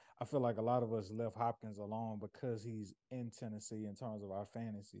wrong. I feel like a lot of us left Hopkins alone because he's in Tennessee in terms of our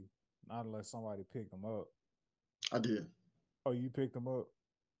fantasy. Not unless somebody picked him up. I did. Oh, you picked him up?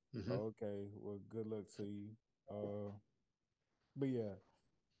 Mm-hmm. Okay. Well, good luck to you. But yeah.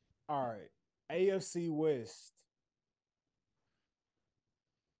 All right. AFC West.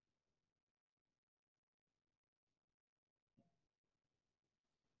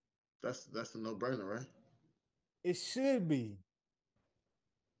 That's a no-brainer, right? It should be.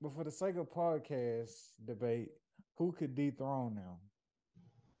 But for the sake of podcast debate, who could dethrone them?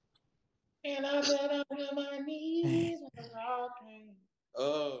 And I said I'm on my knees.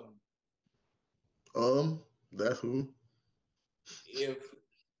 That's who.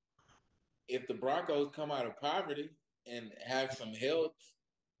 If the Broncos come out of poverty and have some help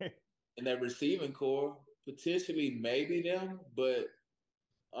in that receiving core, potentially maybe them, but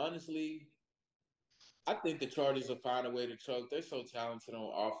honestly, I think the Chargers will find a way to choke. They're so talented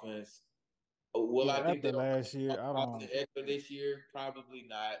on offense. Will I think they'll last year? I don't. This year, probably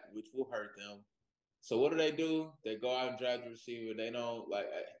not, which will hurt them. So what do? They go out and draft the receiver. They don't like.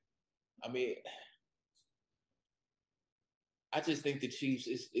 I mean, I just think the Chiefs.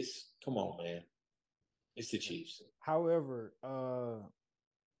 It's come on, man. It's the Chiefs. However,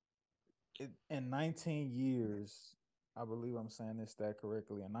 in 19 years, I believe I'm saying this stat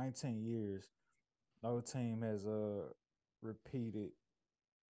correctly. In 19 years, no team has repeated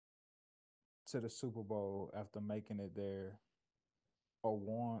to the Super Bowl after making it there or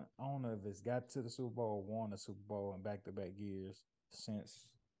won. I don't know if it's got to the Super Bowl or won the Super Bowl in back-to-back years since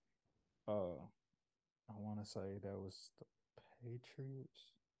I want to say that was the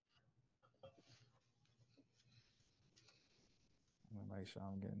Patriots. Let me make sure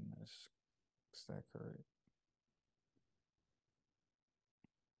I'm getting this stat correct.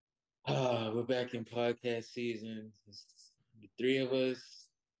 We're back in podcast season. It's the three of us.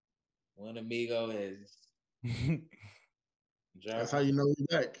 One amigo has That's how you know we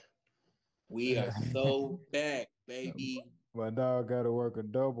back. We are so back, baby. My dog got to work a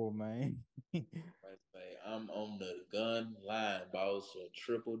double, man. I'm on the gun line, boss. A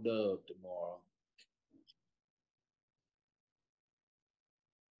triple dub tomorrow.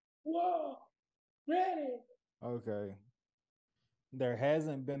 Whoa, ready. Okay. There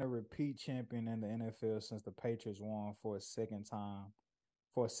hasn't been a repeat champion in the NFL since the Patriots won for a second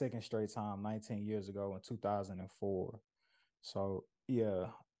straight time, 19 years ago in 2004. So, yeah,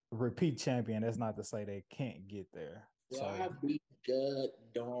 repeat champion. That's not to say they can't get there. Well, I be god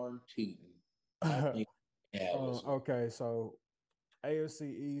darn tootin'. Okay, so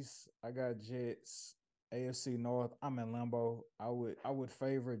AFC East, I got Jets. AFC North, I'm in limbo. I would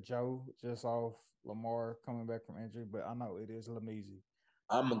favor Joe just off Lamar coming back from injury, but I know it is Lamezy.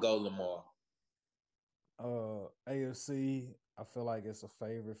 I'm gonna go Lamar. AFC, I feel like it's a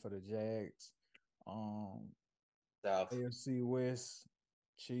favorite for the Jags. South. AFC West,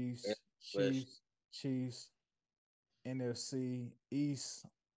 Chiefs. NFC East,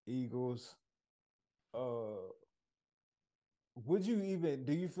 Eagles. Do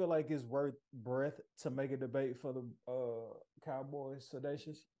you feel like it's worth breath to make a debate for the Cowboys,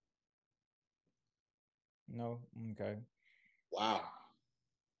 Sedacious? No? Okay. Wow.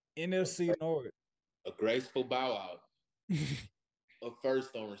 NFC North. A graceful bow out. But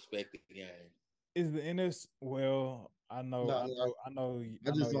first, don't respect the game. Is the NFC? Well, I know. I don't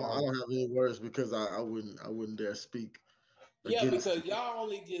have any words because I wouldn't dare speak. Yeah, because y'all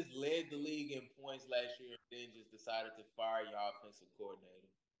only just led the league in points last year and then just decided to fire your offensive coordinator.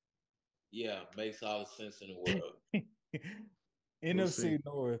 Yeah, makes all the sense in the world. NFC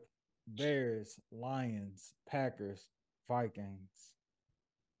North, Bears, Lions, Packers, Vikings.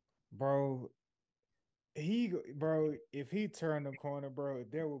 Bro, if he turned the corner, bro,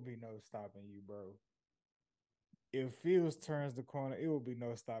 there will be no stopping you, bro. If Fields turns the corner, it will be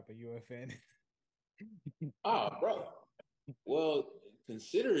no stopping you, fan. Oh, bro. Well,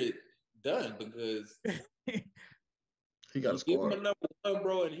 consider it done because he got to score. Give him a number one,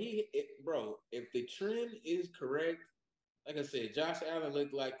 bro, and if the trend is correct, like I said, Josh Allen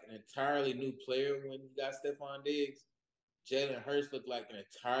looked like an entirely new player when he got Stephon Diggs. Jalen Hurts looked like an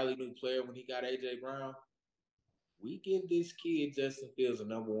entirely new player when he got A.J. Brown. We give this kid Justin Fields a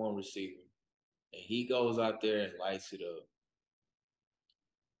number one receiver, and he goes out there and lights it up.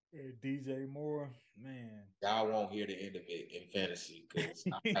 Yeah, DJ Moore, man. Y'all won't hear the end of it in fantasy because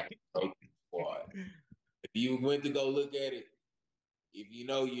I have a broken squad. If you went to go look at it, if you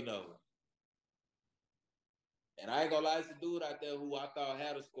know, you know. And I ain't gonna lie, it's a dude out there who I thought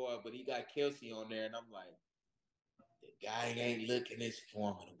had a squad, but he got Kelsey on there, and I'm like, the guy ain't looking as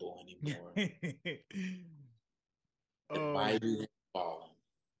formidable anymore. The mighty falling.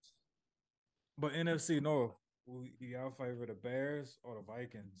 But NFC North, y'all favor the Bears or the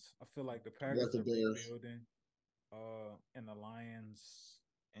Vikings? I feel like the Packers are rebuilding, and the Lions.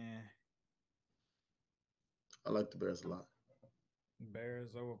 I like the Bears a lot.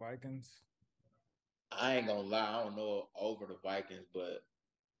 Bears over Vikings. I ain't gonna lie, I don't know over the Vikings, but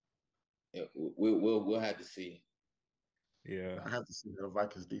we'll have to see. Yeah, I have to see how the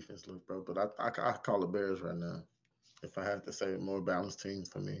Vikings defense look, bro. But I call the Bears right now. If I have to say, more balanced team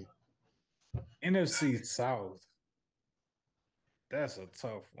for me. NFC South. That's a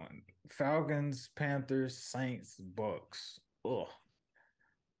tough one. Falcons, Panthers, Saints, Bucks. Ugh.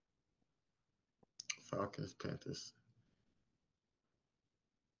 Falcons, Panthers.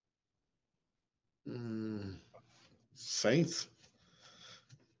 Saints.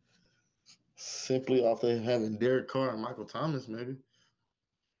 Simply off they having Derek Carr and Michael Thomas, maybe.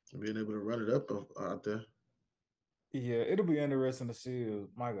 Being able to run it up out there. Yeah, it'll be interesting to see if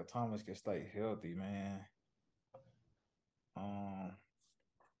Michael Thomas can stay healthy, man.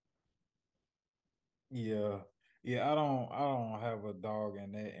 Yeah, I don't have a dog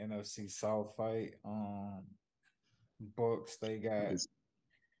in that NFC South fight. Bucks, they got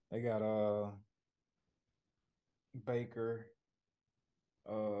Baker.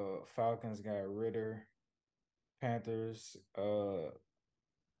 Falcons got Ritter. Panthers, number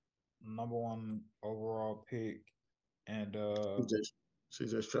one overall pick, and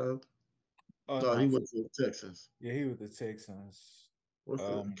CJ Stroud. oh No, no, he went to the Texans. yeah, he was the Texans. What's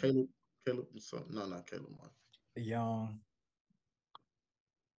the Caleb? No, not Caleb Martin. Young.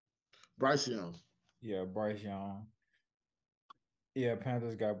 Bryce Young. Yeah, Bryce Young. Yeah,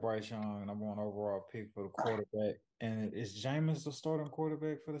 Panthers got Bryce Young, number one overall pick for the quarterback. And is Jameis the starting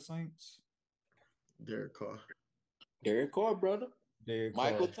quarterback for the Saints? Derek Carr. Derek Carr, brother.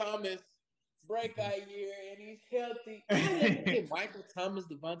 Michael Carr. Thomas, breakout year, and he's healthy. Michael Thomas,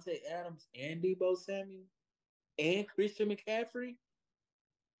 Devontae Adams, and Deebo Samuel, and Christian McCaffrey.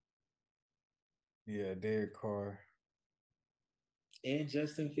 Yeah, Derek Carr. And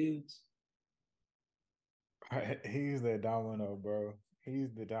Justin Fields. He's the domino, bro.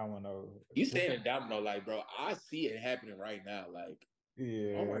 He's the domino. You saying a domino, like, bro, I see it happening right now. Like,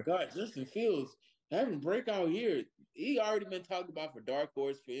 yeah. Oh my God, Justin Fields having a breakout year. He already been talked about for dark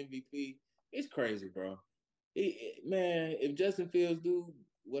horse for MVP. It's crazy, bro. Man, if Justin Fields do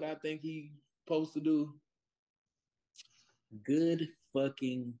what I think he's supposed to do, good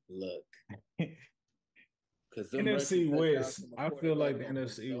fucking luck. Because NFC West, I feel like the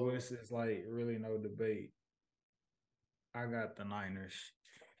NFC West is like really no debate. I got the Niners.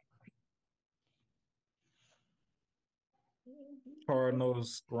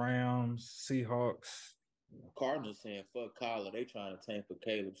 Cardinals, Rams, Seahawks. Cardinals saying fuck Kyler. They trying to tank for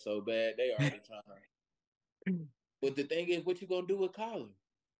Caleb so bad. They already trying to. But the thing is, what you gonna do with Kyler?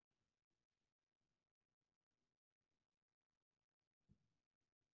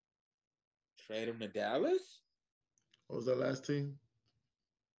 Trade him to Dallas? What was that last team?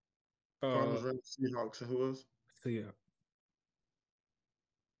 Cardinals, Rams, Seahawks, and who else? Seahawks.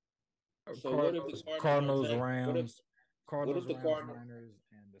 So what if the Cardinals, Rams, Niners,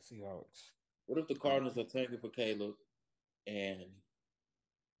 and the Seahawks? What if the Cardinals are tanking for Caleb, and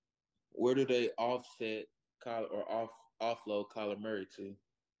where do they offset Kyler or offload Kyler Murray to?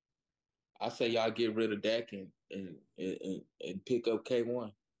 I say y'all get rid of Dak and pick up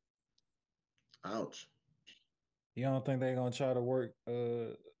K1. Ouch. You don't think they're gonna try to work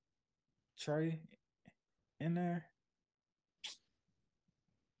Trey in there?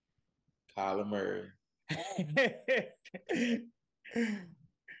 Kyler Murray.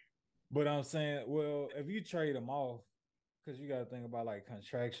 But I'm saying, well, if you trade him off, because you got to think about like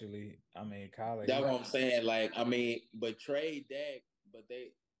contractually. I mean, Kyler. That's what I'm saying. Like, I mean, but trade Dak, but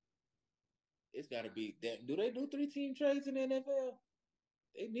it's got to be that. Do they do 3-team trades in the NFL?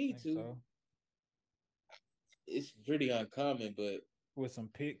 They need to. So. It's pretty uncommon, but with some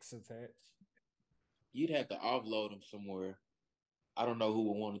picks attached, you'd have to offload them somewhere. I don't know who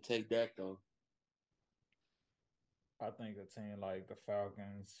would want to take that though. I think a team like the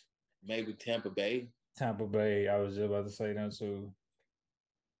Falcons, maybe Tampa Bay. Tampa Bay. I was just about to say them too.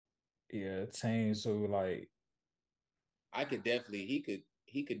 Yeah, teams who like. I could definitely.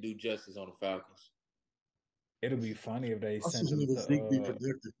 He could do justice on the Falcons. It'll be funny if they send him to Zeke be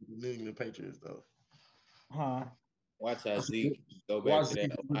productive for the New England Patriots though. Huh? Watch how Zeke go back to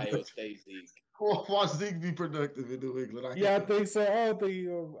that Ohio State Zeke. Watch Zeke be productive in New England. I think so. I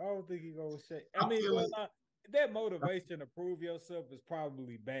don't think he gonna shake. I mean, that motivation to prove yourself is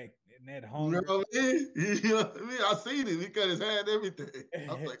probably back in that hunger. You know what I mean? You know what I mean? I seen it. He cut his hand, everything.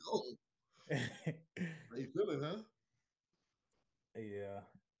 I was like, oh. How you feeling, huh? Yeah.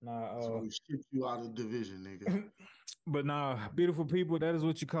 So we ship you out of division, nigga. But beautiful people, that is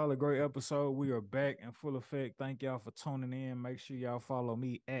what you call a great episode. We are back in full effect. Thank y'all for tuning in. Make sure y'all follow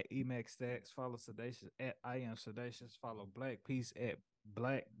me at Emax Stacks. Follow Sedacious at I Am Sedacious. Follow Black Peace at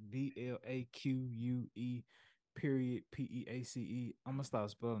Black BLAQUE period PEACE. I'm gonna stop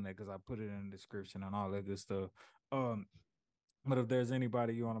spelling that because I put it in the description and all that good stuff. But if there's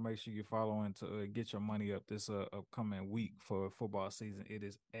anybody you want to make sure you're following to get your money up this upcoming week for football season, it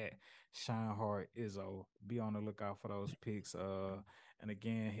is at Shine Hard Izzo. Be on the lookout for those picks. And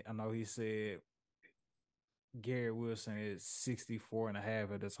again, I know he said Garrett Wilson is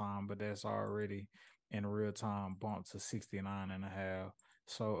 64.5 at the time, but that's already in real time bumped to 69.5.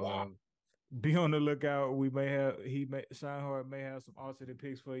 So be on the lookout. Shine Hard may have some alternate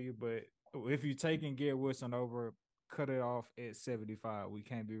picks for you, but if you're taking Garrett Wilson over, cut it off at 75. We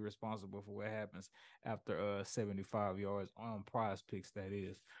can't be responsible for what happens after 75 yards on Prize Picks, that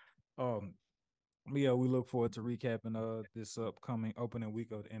is. Yeah, we look forward to recapping this upcoming opening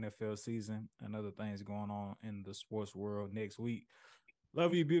week of the NFL season and other things going on in the sports world next week.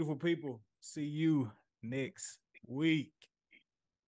 Love you, beautiful people. See you next Weak.